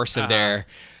the course of their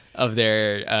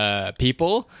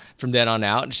people from then on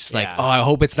out. It's just like, oh, I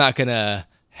hope it's not gonna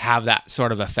have that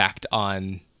sort of effect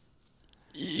on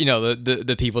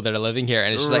the people that are living here,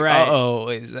 and it's just like,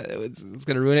 it's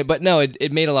gonna ruin it. But no,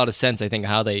 it made a lot of sense, I think,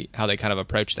 how they kind of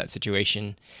approached that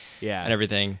situation, and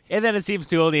everything. And then it seems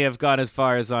to only have gone as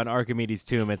far as on Archimedes'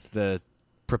 tomb. It's the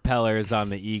propellers on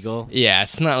the Eagle. Yeah,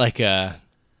 it's not like a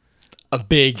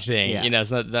big thing,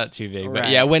 it's not too big. But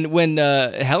yeah, when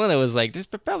Helena was like, there's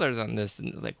propellers on this, and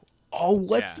it was like, oh,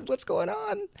 what's going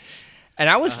on? And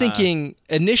I was thinking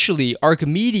initially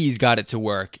Archimedes got it to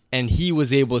work, and he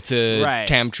was able to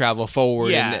time travel forward.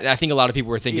 Yeah. And I think a lot of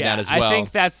people were thinking that as well. I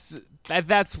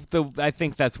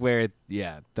think that's where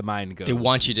the mind goes. They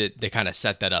want you to kind of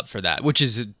set that up for that, which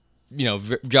is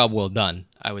job well done,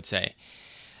 I would say.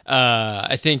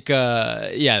 I think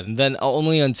then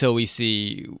only until we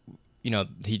see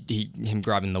him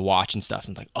grabbing the watch and stuff,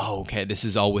 and like, oh, okay, this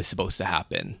is always supposed to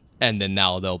happen, and then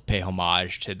now they'll pay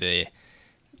homage to the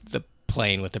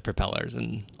plane with the propellers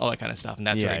and all that kind of stuff, and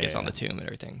that's where it gets on the tomb and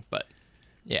everything. But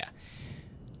yeah,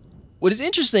 what is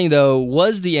interesting though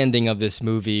was the ending of this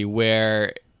movie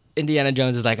where Indiana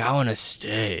Jones is like, I want to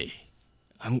stay,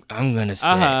 I'm gonna stay,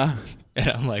 and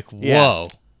I'm like, whoa.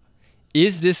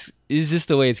 Is this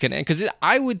the way it's gonna end? Because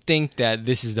I would think that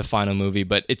this is the final movie,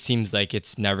 but it seems like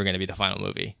it's never gonna be the final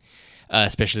movie,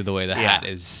 especially the way the hat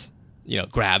is,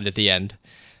 grabbed at the end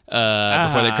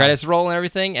before the credits roll and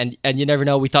everything. And you never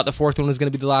know. We thought the fourth one was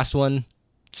gonna be the last one,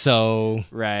 so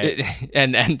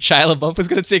and Shia LaBeouf was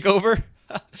gonna take over.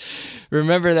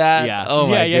 Remember that? Yeah. Oh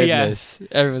my goodness. Yeah.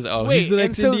 Everyone's he's the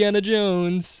next Indiana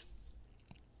Jones.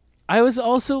 I was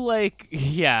also like,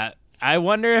 I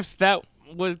wonder if that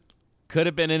could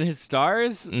have been in his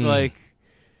stars. Like,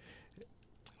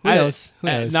 who knows?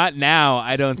 Not now,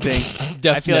 I don't think. Definitely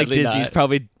I feel like Disney's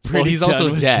probably pretty he's done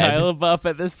also with dead. Shia LaBeouf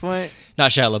at this point.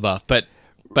 Not Shia LaBeouf,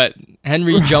 but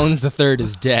Henry Jones III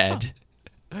is dead.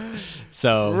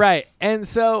 So and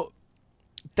so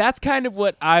that's kind of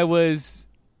what I was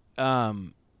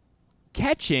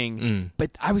catching,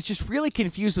 but I was just really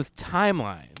confused with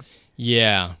timeline.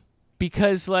 Yeah,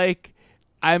 because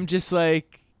I'm just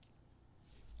like.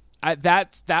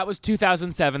 That was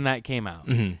 2007 that came out,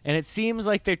 and it seems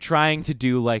like they're trying to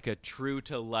do like a true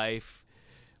to life,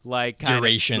 kind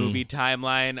duration of movie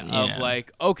timeline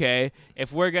of okay,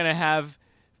 if we're gonna have,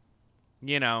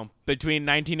 between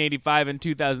 1985 and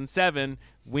 2007,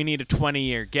 we need a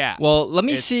 20-year gap. Well, let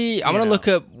me see. I'm gonna look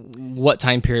up what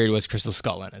time period was Crystal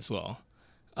Skull in as well.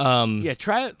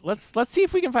 Try it. Let's see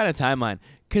if we can find a timeline,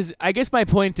 because I guess my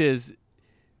point is.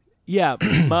 Yeah,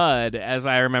 Mudd, as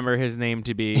I remember his name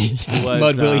to be, was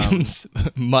Mudd Williams.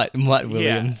 Mutt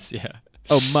Williams. Yeah.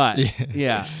 Oh, Mutt.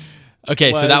 Yeah.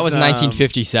 Okay, so that was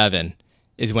 1957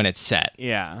 is when it's set.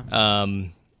 Yeah.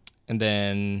 And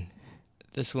then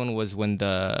this one was when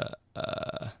the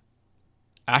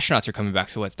astronauts are coming back.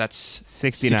 So that's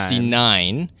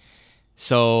 69.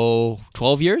 So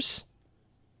 12 years?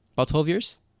 About 12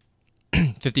 years?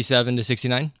 57 to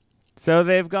 69? So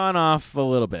they've gone off a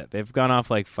little bit. They've gone off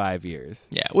 5 years.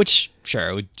 Yeah, which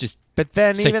it would just. But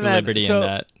then take even the liberty in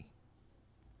that.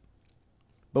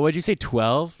 But what'd you say,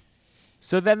 12?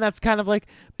 So then that's kind of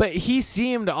but he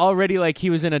seemed already like he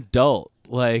was an adult,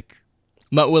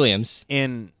 Mutt Williams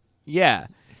in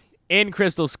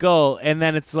Crystal Skull, and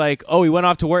then it's he went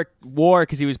off to war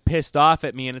because he was pissed off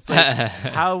at me, and it's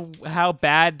how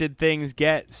bad did things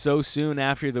get so soon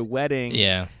after the wedding?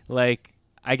 Yeah,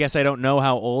 I guess I don't know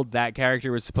how old that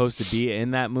character was supposed to be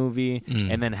in that movie,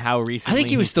 and then how recently I think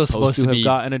he was still supposed to have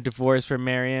gotten a divorce from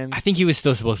Marion. I think he was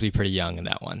still supposed to be pretty young in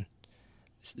that one.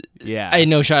 Yeah, I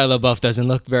know Shia LaBeouf doesn't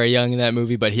look very young in that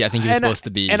movie, but I think he was supposed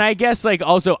to be. And I guess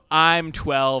also I'm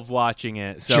 12 watching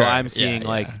it, so I'm seeing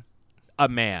a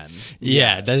man.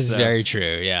 Yeah, that is very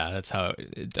true. Yeah, that's how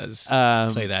it does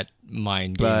play that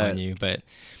mind game on you. But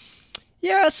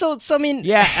Yeah, so I mean,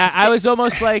 Yeah, I was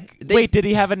almost like, wait, did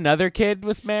he have another kid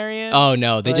with Marion? oh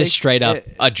no, they Like, just straight up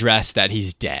address that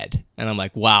he's dead, and I'm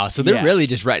like, wow. So they're Yeah. really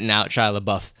just writing out Shia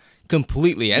LaBeouf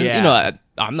completely, and Yeah.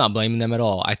 I'm not blaming them at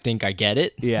all. I think I get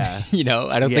it. Yeah. I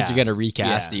don't think Yeah. you're gonna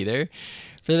recast Yeah. either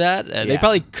for that. They Yeah.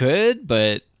 probably could,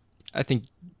 but I think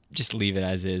just leave it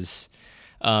as is.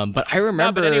 But I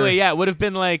remember. No, but anyway, yeah, it would have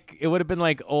been like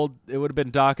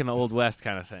Doc in the Old West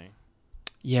kind of thing.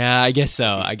 Yeah, I guess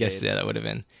so. If he I guess stayed. that would have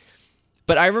been.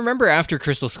 But I remember after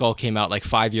Crystal Skull came out, like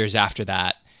 5 years after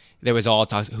that, there was all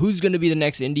talks. Who's going to be the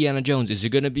next Indiana Jones? Is it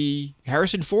going to be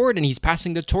Harrison Ford and he's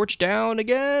passing the torch down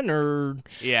again, or?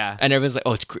 Yeah. And everyone's like,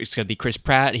 oh, it's going to be Chris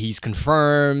Pratt. He's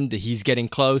confirmed. He's getting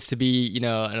close to be, and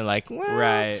I'm like, well.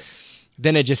 Right.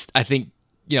 Then I think,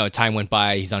 time went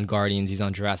by. He's on Guardians. He's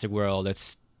on Jurassic World.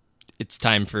 It's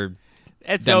time for.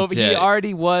 It's them over. He to-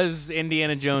 already was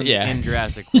Indiana Jones Yeah. in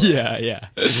Jurassic World. Yeah.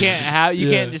 You can't have. You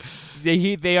Yeah. can't just.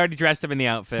 They already dressed him in the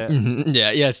outfit. Yeah.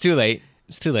 It's too late.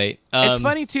 It's too late. It's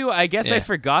funny too. I guess yeah. I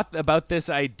forgot about this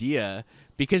idea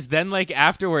because then, like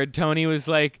afterward, Tony was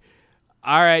like,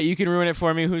 "All right, you can ruin it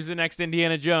for me. Who's the next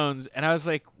Indiana Jones?" And I was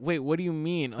like, "Wait, what do you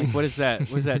mean? Like, what is that?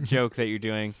 What is that joke that you're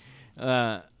doing?"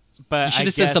 But You should I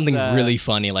have said guess, something really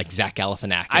funny, like Zach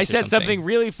Galifianakis. I or said something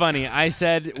really funny. I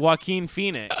said Joaquin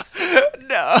Phoenix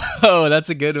No, that's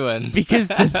a good one. because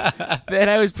then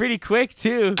I was pretty quick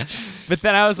too. But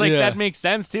then I was like, Yeah. that makes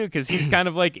sense too because he's kind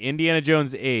of like Indiana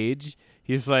Jones' age.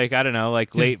 He's like, I don't know,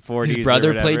 like late 40s. His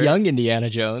brother or played whatever. young Indiana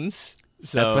Jones.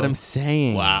 So, That's what I'm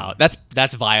saying. Wow,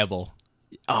 that's viable.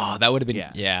 Oh, that would have been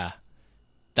Yeah. yeah.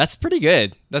 That's pretty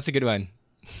good. That's a good one.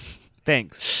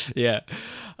 Thanks. Yeah.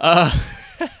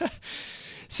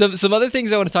 Some other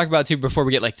things I want to talk about too before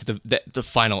we get like to the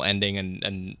final ending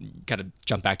and kind of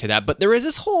jump back to that. But there is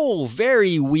this whole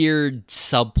very weird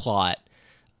subplot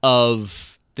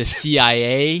of the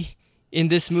CIA in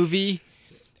this movie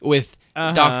with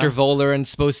Dr. Voller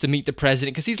supposed to meet the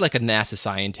president because he's like a NASA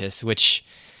scientist, which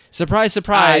surprise,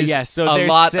 surprise, yes, so a they're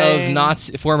lot saying-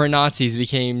 of former Nazis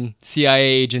became CIA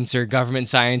agents or government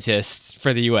scientists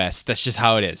for the U.S. That's just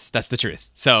how it is. That's the truth.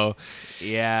 So,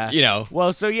 Yeah.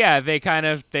 Well, so yeah, they kind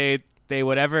of they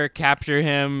whatever capture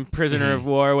him prisoner Mm-hmm. of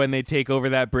war when they take over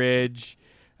that bridge.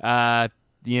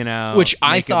 Which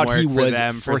I make him thought he work for was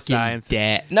them for freaking science.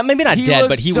 dead. No, maybe not He dead, looked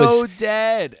but he so was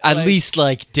dead. at Like, least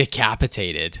like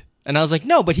decapitated. And I was like,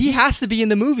 no, but he has to be in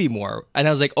the movie more. And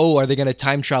I was like, oh, are they going to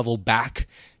time travel back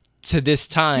to this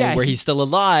time Yeah, where he's still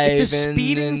alive? It's a and-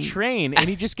 speeding and train, and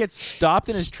he just gets stopped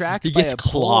in his tracks. He by gets a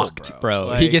pole, clocked, bro.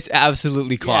 Like, He gets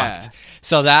absolutely clocked. Yeah.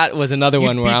 So that was another he'd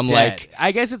one where be I'm dead. like,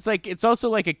 I guess it's also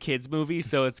like a kids movie,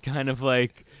 so it's kind of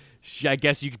like. I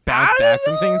guess you bounce back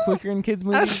from things quicker in kids'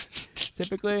 movies,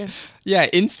 typically. yeah,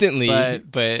 instantly.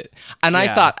 But I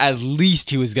Yeah. thought at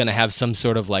least he was going to have some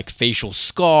sort of like facial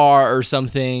scar or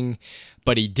something,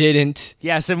 but he didn't.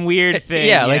 Yeah, some weird thing.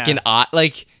 Yeah, like an eye,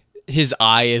 like his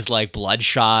eye is like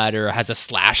bloodshot or has a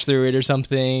slash through it or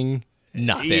something.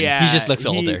 Nothing. Yeah, he just looks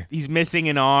older. He's missing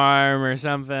an arm or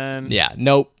something. Yeah,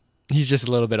 nope. He's just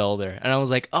a little bit older. And I was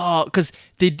like, oh, because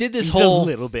they did this He's whole. a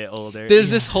little bit older. There's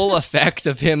Yeah. this whole effect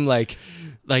of him like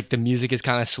the music is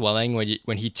kind of swelling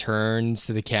when he turns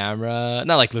to the camera.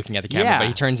 Not like looking at the camera, Yeah. but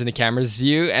he turns in the camera's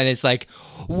view, and it's like,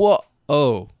 what?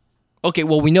 Oh, okay.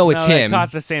 Well, we know it's No, they him,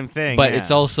 caught the same thing, but yeah.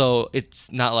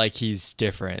 it's not like he's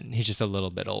different. He's just a little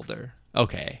bit older.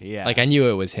 Okay, Yeah. Like I knew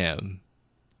it was him.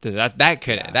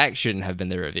 That shouldn't have been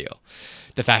the reveal.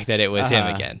 The fact that it was him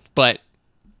again, but.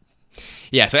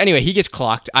 Yeah. So anyway, he gets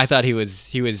clocked. I thought he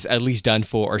was at least done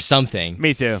for or something.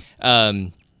 Me too.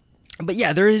 But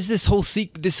yeah, there is this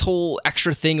whole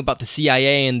extra thing about the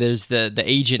CIA, and there's the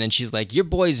agent, and she's like, "Your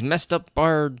boys messed up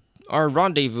our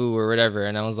rendezvous or whatever,"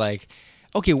 and I was like,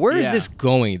 "Okay, where is Yeah. this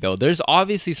going though? There's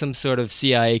obviously some sort of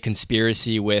CIA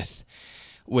conspiracy with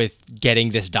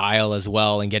getting this dial as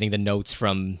well, and getting the notes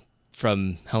from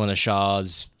Helena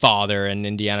Shaw's father and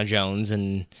Indiana Jones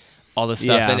and all this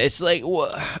stuff, Yeah. and it's like,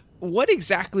 what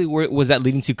exactly was that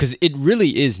leading to? Because it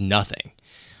really is nothing.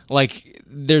 Like,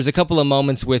 there's a couple of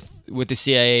moments with the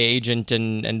CIA agent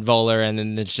and Voller, and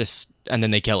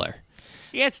then they kill her.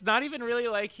 Yeah, it's not even really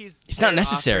like It's not they're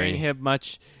necessary. offering him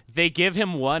much. They give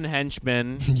him one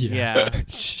henchman. Yeah.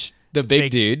 The big They-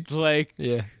 dude. Like,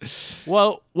 Yeah.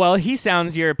 well, he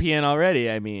sounds European already.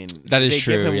 I mean, That is they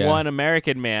true, give him yeah. one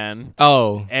American man,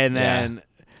 Oh. and yeah. then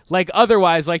like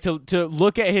otherwise, like to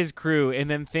look at his crew and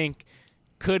then think,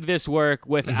 could this work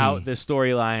without the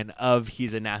storyline of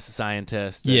he's a NASA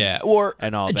scientist? And, Yeah, or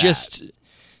and all that. just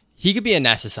he could be a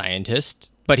NASA scientist,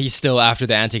 but he's still after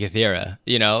the Antikythera,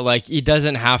 you know, like he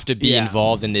doesn't have to be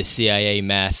involved in this CIA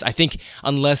mess. I think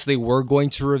unless they were going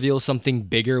to reveal something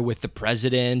bigger with the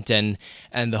president and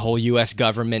the whole U.S.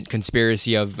 government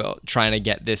conspiracy of trying to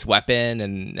get this weapon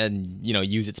and you know,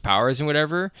 use its powers and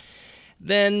whatever,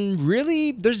 then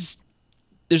really there's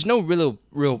no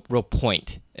real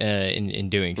point in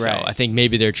doing so. Right. I think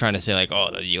maybe they're trying to say like,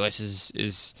 oh, the U.S.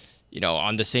 is you know,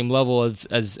 on the same level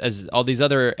as all these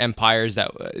other empires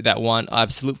that want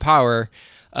absolute power.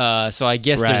 So I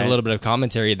guess there's a little bit of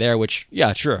commentary there, which,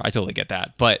 yeah, sure, I totally get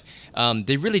that. But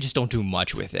they really just don't do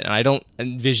much with it. And I don't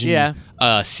envision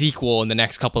a sequel in the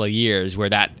next couple of years where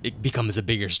it becomes a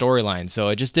bigger storyline. So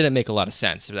it just didn't make a lot of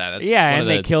sense for that. That's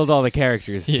they killed all the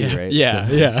characters too, right?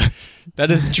 Yeah.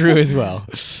 That is true as well.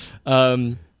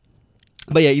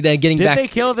 But yeah, then getting back... Did they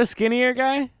kill the skinnier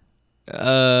guy?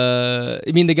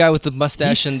 You mean the guy with the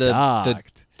mustache and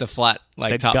the flat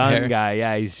like the top gun hair? guy?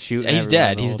 Yeah, he's shooting. He's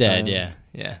dead. He's dead. Time.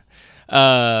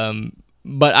 Yeah.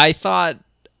 But I thought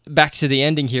back to the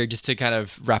ending here, just to kind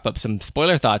of wrap up some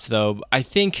spoiler thoughts. Though I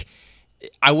think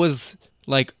I was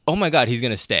like, oh my god, he's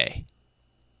gonna stay,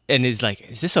 and is like,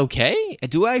 is this okay?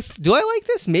 Do I like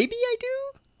this? Maybe I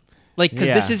do. Like, because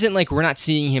this isn't like we're not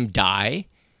seeing him die.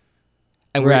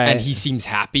 And and he seems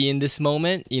happy in this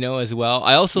moment, you know, as well.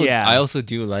 I also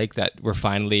do like that we're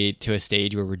finally to a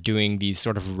stage where we're doing these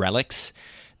sort of relics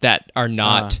that are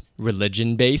not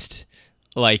religion based,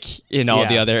 like in all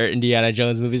the other Indiana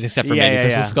Jones movies, except for maybe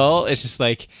Crystal Skull. It's just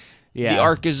like the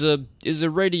Ark is a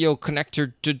radio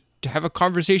connector to have a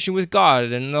conversation with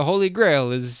God, and the Holy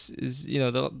Grail is you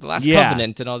know the last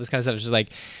covenant and all this kind of stuff. It's just like,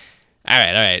 all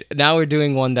right. Now we're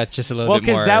doing one that's just a little bit more... Well,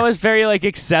 because that was very, like,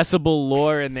 accessible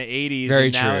lore in the 80s. Very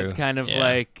and now true. it's kind of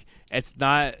like... It's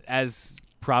not as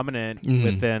prominent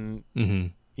within,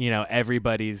 you know,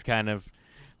 everybody's kind of...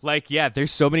 Like, there's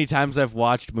so many times I've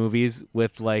watched movies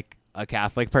with, like, a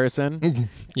Catholic person.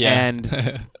 And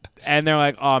they're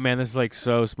like, oh, man, this is, like,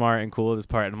 so smart and cool, this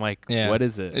part. And I'm like, what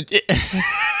is it?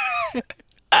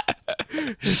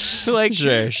 Like,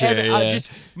 sure, and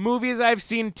just movies I've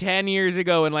seen 10 years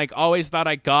ago and like always thought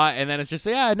I got, and then it's just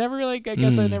I never really I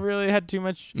never really had too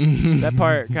much. That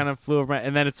part kind of flew over my,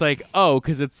 and then it's like, oh,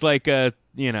 because it's like a,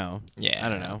 you know, I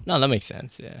don't know. No, that makes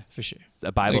sense. Yeah, for sure. It's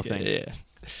a Bible thing. Yeah.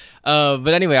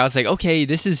 But anyway, I was like, okay,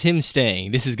 this is him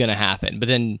staying. This is gonna happen. But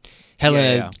then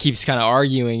Helena keeps kind of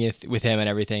arguing with him and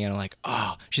everything, and I'm like,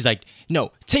 oh, she's like,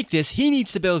 no, take this. He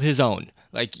needs to build his own.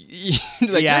 Like,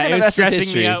 it was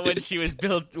stressing me out when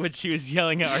she was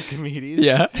yelling at Archimedes.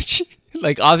 Yeah,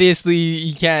 like obviously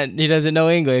he doesn't know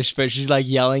English, but she's like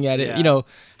yelling at it. Yeah. You know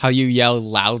how you yell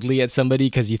loudly at somebody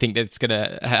because you think that's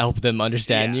gonna help them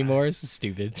understand you more. It's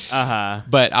stupid.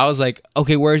 But I was like,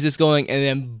 okay, where is this going? And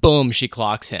then boom, she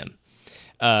clocks him,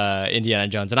 Indiana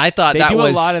Jones, and I thought they do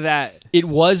a lot of that. It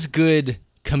was good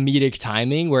comedic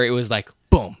timing where it was like,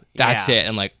 boom, that's it.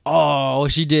 I'm like, oh,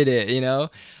 she did it, you know.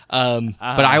 But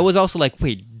I was also like,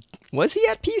 wait, was he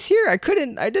at peace here? I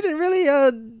couldn't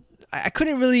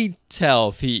really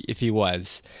tell if he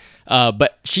was.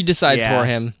 But she decides for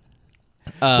him.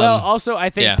 Well, also I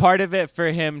think part of it for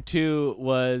him too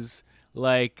was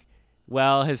like,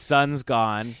 well, his son's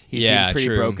gone. He seems pretty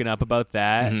broken up about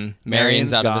that.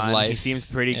 Marion's out gone. of his life. He seems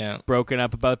pretty broken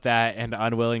up about that and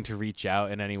unwilling to reach out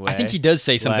in any way. I think he does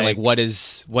say something like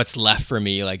what's left for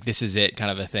me? Like, this is it kind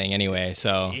of a thing anyway.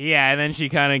 So and then she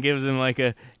kind of gives him like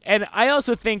a, and I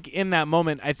also think in that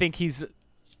moment, I think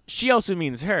she also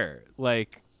means her.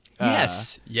 Like,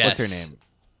 yes. What's her name?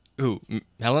 Who?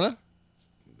 Helena?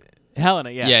 Helena,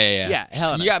 yeah. Yeah,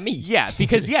 Helena. You got me. Yeah,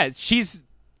 because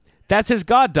that's his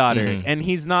goddaughter, and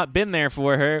he's not been there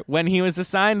for her when he was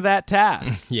assigned that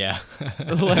task. Yeah.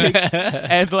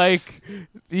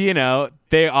 You know,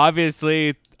 they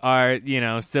obviously are, you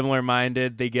know,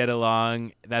 similar-minded. They get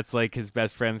along. That's like his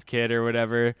best friend's kid or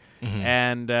whatever.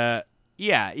 And,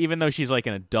 even though she's like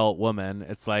an adult woman,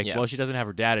 it's like, well, she doesn't have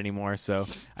her dad anymore. So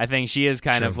I think she is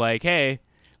kind of like, hey,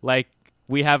 like,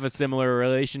 we have a similar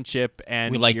relationship,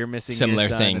 and you're missing similar your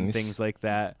son things. and things like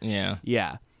that.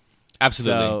 Yeah.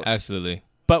 Absolutely.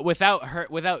 But without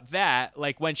that,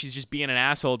 like when she's just being an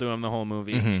asshole to him the whole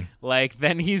movie, like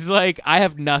then he's like, I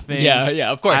have nothing.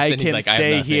 Yeah, of course. I then can he's like,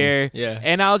 stay I have here,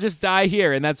 and I'll just die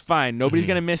here, and that's fine. Nobody's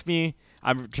gonna miss me.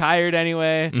 I'm tired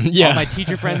anyway. All my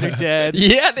teacher friends are dead.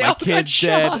 They my all kid's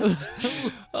got dead.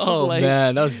 Oh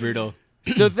man, that was brutal.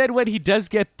 So then when it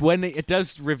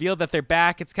does reveal that they're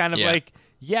back, it's kind of like,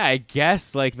 I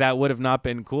guess like that would have not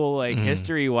been cool, like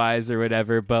history wise or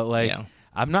whatever, but like.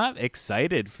 I'm not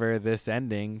excited for this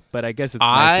ending, but I guess it's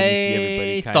nice when you see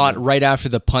everybody I thought right after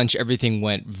the punch, everything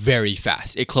went very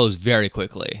fast. It closed very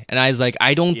quickly. And I was like,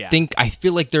 I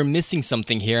feel like they're missing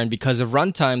something here. And because of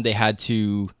runtime, they had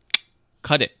to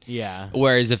cut it. Yeah.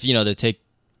 Whereas if, they take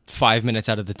 5 minutes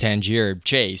out of the Tangier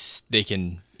chase, they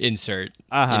can insert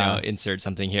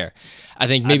something here. I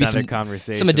think maybe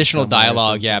some additional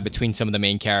dialogue, between some of the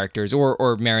main characters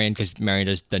or Marion, because Marion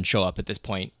doesn't show up at this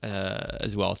point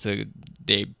as well. So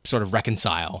they sort of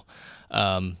reconcile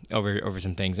over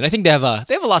some things, and I think they have a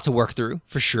lot to work through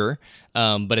for sure.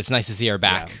 But it's nice to see her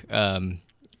back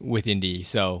with Indy.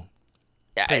 So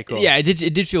cool.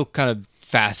 it did feel kind of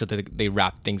fast that they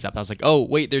wrapped things up. I was like, oh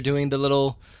wait, they're doing the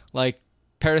little like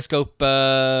Periscope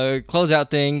closeout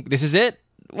thing. This is it.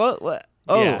 What?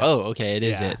 Okay, it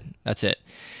is it. That's it.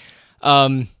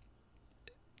 So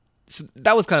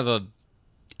that was kind of a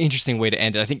interesting way to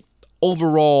end it. I think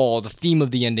overall the theme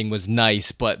of the ending was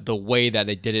nice, but the way that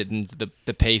they did it and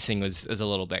the pacing was a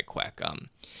little bit quick.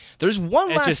 There's one last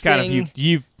thing. It's just kind of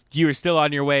you were still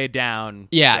on your way down.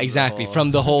 Yeah, exactly.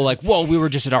 From the whole like, well, we were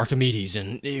just at Archimedes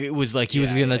and it was like he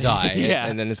was gonna die.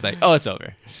 And then it's like, oh, it's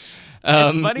over.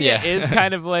 It's funny. It is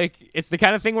kind of like, it's the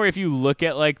kind of thing where if you look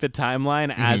at like the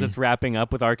timeline as it's wrapping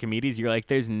up with Archimedes, you're like,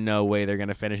 there's no way they're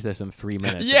gonna finish this in 3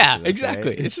 minutes. Yeah, this, exactly.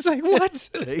 Right? It's just like, what?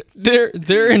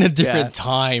 they're in a different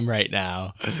time right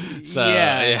now. So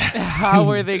how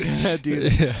are they gonna do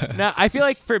this? Now I feel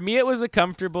like for me it was a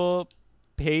comfortable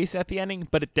pace at the ending,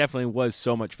 but it definitely was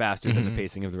so much faster than the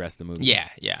pacing of the rest of the movie.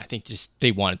 Yeah. I think just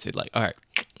they wanted to like, all right,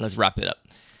 let's wrap it up.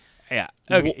 Yeah.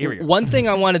 Okay, here we go. One thing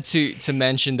I wanted to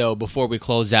mention, though, before we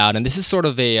close out, and this is sort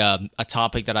of a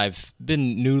topic that I've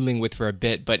been noodling with for a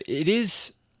bit, but it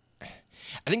is,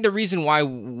 I think the reason why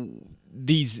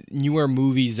these newer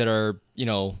movies that are,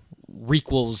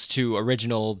 requels to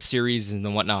original series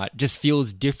and whatnot just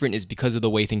feels different is because of the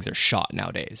way things are shot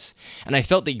nowadays. And I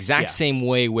felt the exact same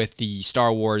way with the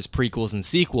Star Wars prequels and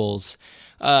sequels,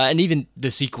 and even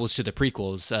the sequels to the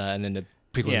prequels, and then the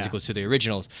prequels and sequels to the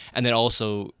originals, and then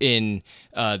also in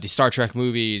the Star Trek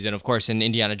movies, and of course in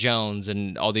Indiana Jones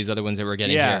and all these other ones that we're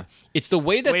getting here. It's the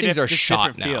way that things are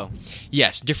shot now. Feel.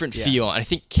 Yes, different feel. And I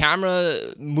think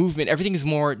camera movement, everything is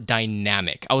more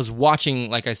dynamic. I was watching,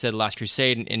 like I said, Last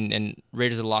Crusade and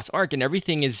Raiders of the Lost Ark, and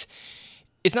everything is,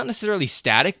 it's not necessarily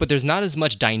static, but there's not as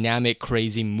much dynamic,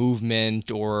 crazy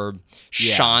movement or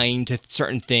shine to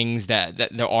certain things that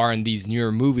there are in these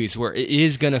newer movies, where it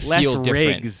is going to feel different.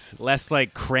 Less rigs, less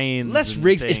like cranes. Less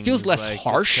rigs. It feels less like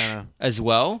harsh as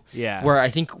well. Yeah. Where I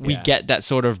think we get that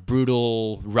sort of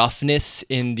brutal roughness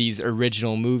in these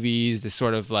original movies, this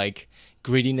sort of like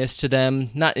grittiness to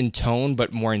them, not in tone,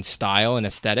 but more in style and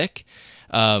aesthetic.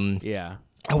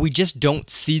 And we just don't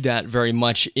see that very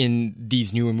much in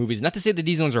these newer movies. Not to say that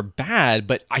these ones are bad,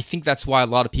 but I think that's why a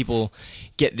lot of people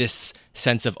get this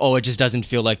sense of, oh, it just doesn't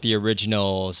feel like the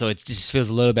original, so it just feels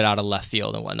a little bit out of left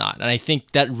field and whatnot. And I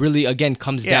think that really, again,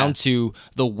 comes down to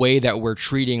the way that we're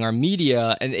treating our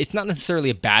media. And it's not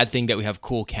necessarily a bad thing that we have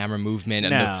cool camera movement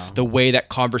and the way that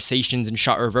conversations and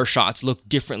reverse shots look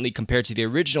differently compared to the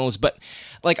originals. But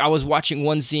like I was watching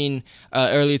one scene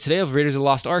earlier today of Raiders of the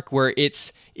Lost Ark where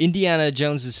it's Indiana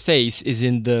Jones's face is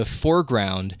in the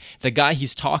foreground. The guy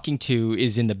he's talking to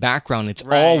is in the background. It's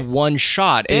all one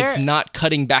shot. And it's not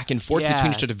cutting back and forth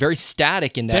between each other. Very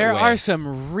static in that way. There are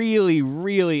some really,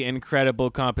 really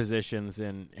incredible compositions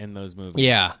in those movies.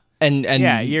 Yeah. And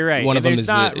you're right. One of them is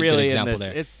not a really good example in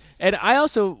this. there. And I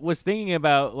also was thinking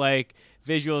about like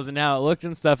visuals and how it looked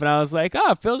and stuff, and I was like,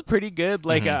 oh, it feels pretty good.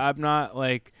 Like I'm not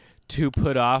like too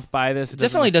put off by this. It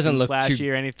definitely doesn't look flashy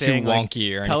too, or anything. Too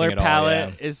wonky or color anything at all.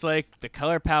 Palette is like the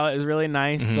color palette is really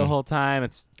nice the whole time.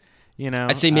 It's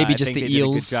I'd say maybe just the eels. Did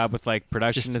a good job with like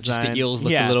production design. Just the eels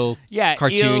look a little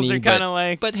cartoony. Eels are kind of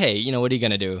like. But hey, what are you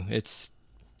gonna do? It's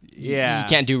you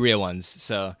can't do real ones.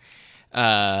 So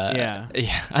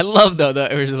I love though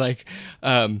that it was like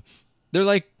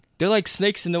they're like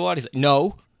snakes in the water. He's like,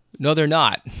 no, they're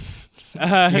not.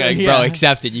 Bro,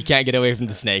 accept it. You can't get away from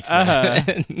the snakes. They're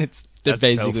That's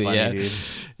basically so funny, dude.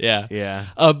 Yeah.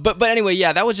 But anyway,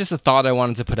 that was just a thought I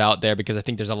wanted to put out there because I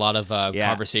think there's a lot of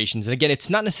conversations. And again, it's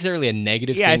not necessarily a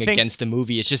negative thing against the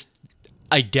movie. It's just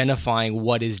identifying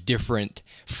what is different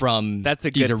from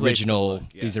these original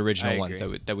ones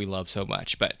that we love so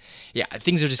much. But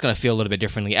things are just going to feel a little bit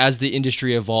differently as the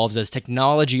industry evolves, as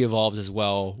technology evolves as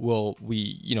well.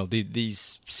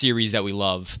 These series that we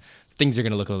love, things are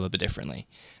going to look a little bit differently,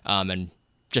 and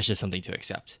just something to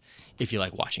accept if you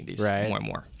like watching these more and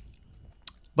more.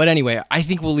 But anyway, I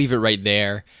think we'll leave it right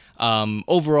there.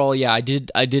 Overall, I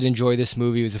did enjoy this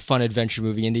movie. It was a fun adventure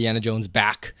movie. Indiana Jones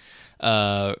back.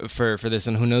 for this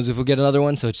one. Who knows if we'll get another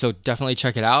one? So definitely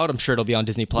check it out. I'm sure it'll be on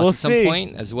Disney Plus We'll at some see.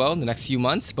 point as well in the next few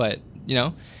months. But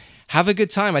have a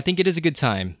good time. I think it is a good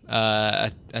time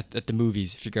at the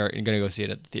movies if you're going to go see it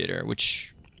at the theater,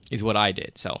 which is what I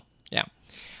did. So yeah.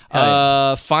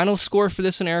 Final score for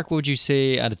this one, Eric. What would you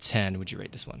say out of 10? Would you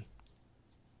rate this one?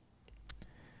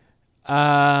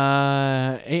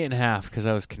 8.5 because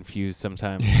I was confused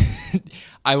sometimes.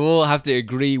 I will have to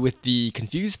agree with the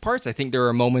confused parts. I think there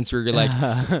are moments where you're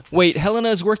like, wait, Helena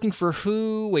is working for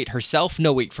who? Wait, herself?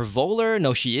 No, wait, for Voller?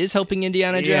 No, she is helping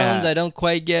Indiana Jones. I don't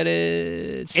quite get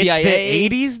it. CIA?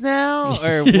 It's the 80s now?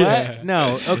 Or Yeah. what?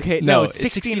 No, okay. No, it's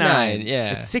 69.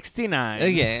 Yeah. It's 69.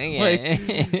 Okay.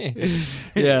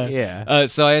 Yeah. Yeah.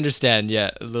 So I understand,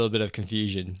 a little bit of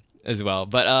confusion as well.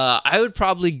 But I would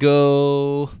probably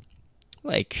go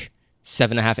like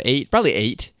 7.5, 8. Probably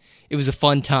 8. It was a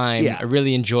fun time. Yeah. I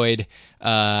really enjoyed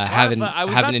having I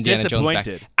was having not Indiana Jones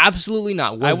disappointed. back. Absolutely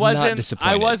not. I wasn't not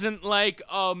disappointed. I wasn't like,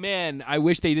 oh man, I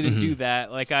wish they didn't do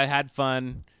that. Like I had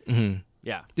fun. Mm-hmm.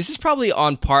 Yeah. This is probably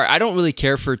on par. I don't really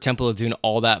care for Temple of Doom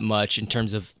all that much in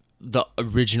terms of the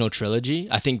original trilogy.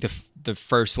 I think the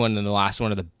first one and the last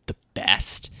one are the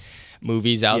best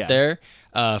movies out there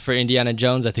for Indiana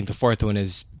Jones. I think the fourth one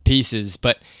is pieces,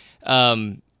 but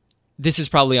this is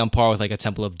probably on par with like a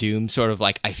Temple of Doom, sort of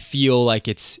like I feel like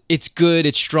it's good,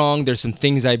 it's strong. There's some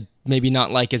things I maybe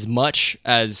not like as much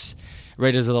as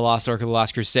Raiders of the Lost Ark or The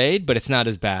Last Crusade, but it's not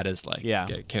as bad as like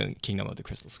Kingdom of the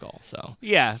Crystal Skull. So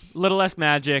yeah, a little less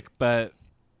magic, but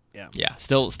yeah,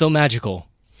 still magical.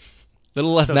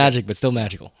 Little less magic, but still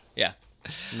magical. Yeah.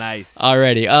 Nice.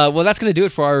 Alrighty. Well, that's gonna do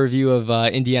it for our review of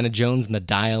Indiana Jones and the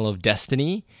Dial of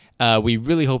Destiny. We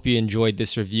really hope you enjoyed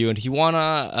this review, and if you want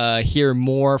to hear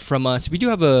more from us, we do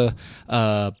have a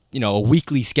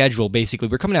weekly schedule. Basically,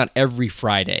 we're coming out every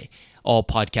Friday, all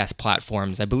podcast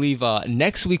platforms. I believe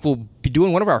next week we'll be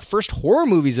doing one of our first horror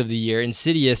movies of the year.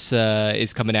 Insidious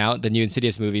is coming out, the new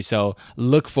Insidious movie. So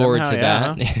look forward to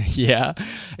that. Yeah,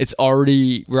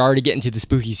 we're already getting to the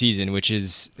spooky season, which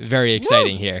is very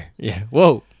exciting here. Yeah.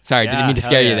 Whoa. Sorry, didn't mean to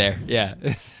scare you there. Yeah.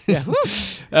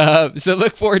 So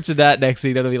look forward to that next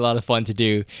week. That'll be a lot of fun to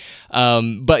do.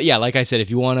 But yeah, like I said, if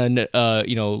you want to,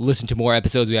 listen to more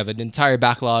episodes, we have an entire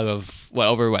backlog of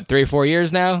over 3 or 4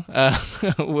 years now.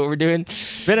 What we're doing.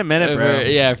 It's been a minute,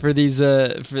 bro. For these,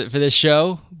 for this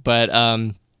show. But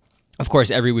of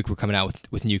course, every week we're coming out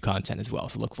with new content as well,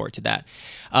 so look forward to that.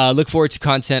 Look forward to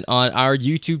content on our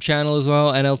YouTube channel as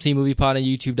well, NLT Movie Pod on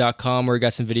YouTube.com, where we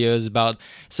got some videos about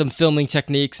some filming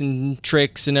techniques and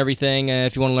tricks and everything.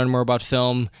 If you want to learn more about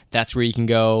film, that's where you can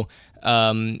go.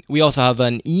 We also have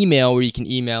an email where you can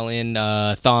email in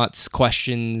thoughts,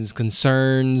 questions,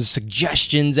 concerns,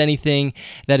 suggestions, anything.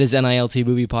 That is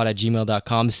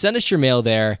niltmoviepod@gmail.com. Send us your mail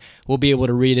there. We'll be able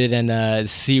to read it and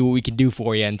see what we can do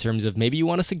for you in terms of maybe you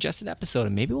want to suggest an episode,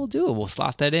 and maybe we'll do it. We'll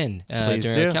slot that in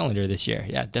during our calendar this year.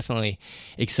 Yeah, definitely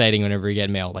exciting whenever you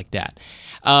get mail like that.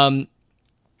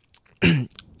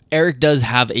 Eric does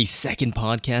have a second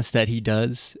podcast that he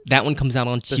does. That one comes out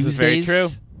on Tuesdays. This is very true.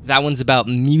 That one's about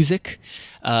music.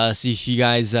 So if you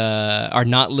guys are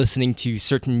not listening to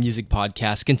certain music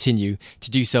podcasts, continue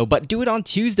to do so. But do it on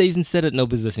Tuesdays instead of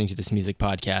nobody's listening to this music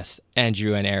podcast.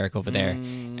 Andrew and Eric over there.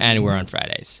 And we're on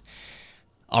Fridays.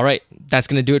 All right. That's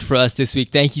going to do it for us this week.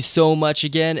 Thank you so much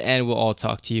again. And we'll all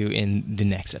talk to you in the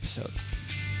next episode.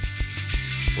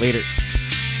 Later.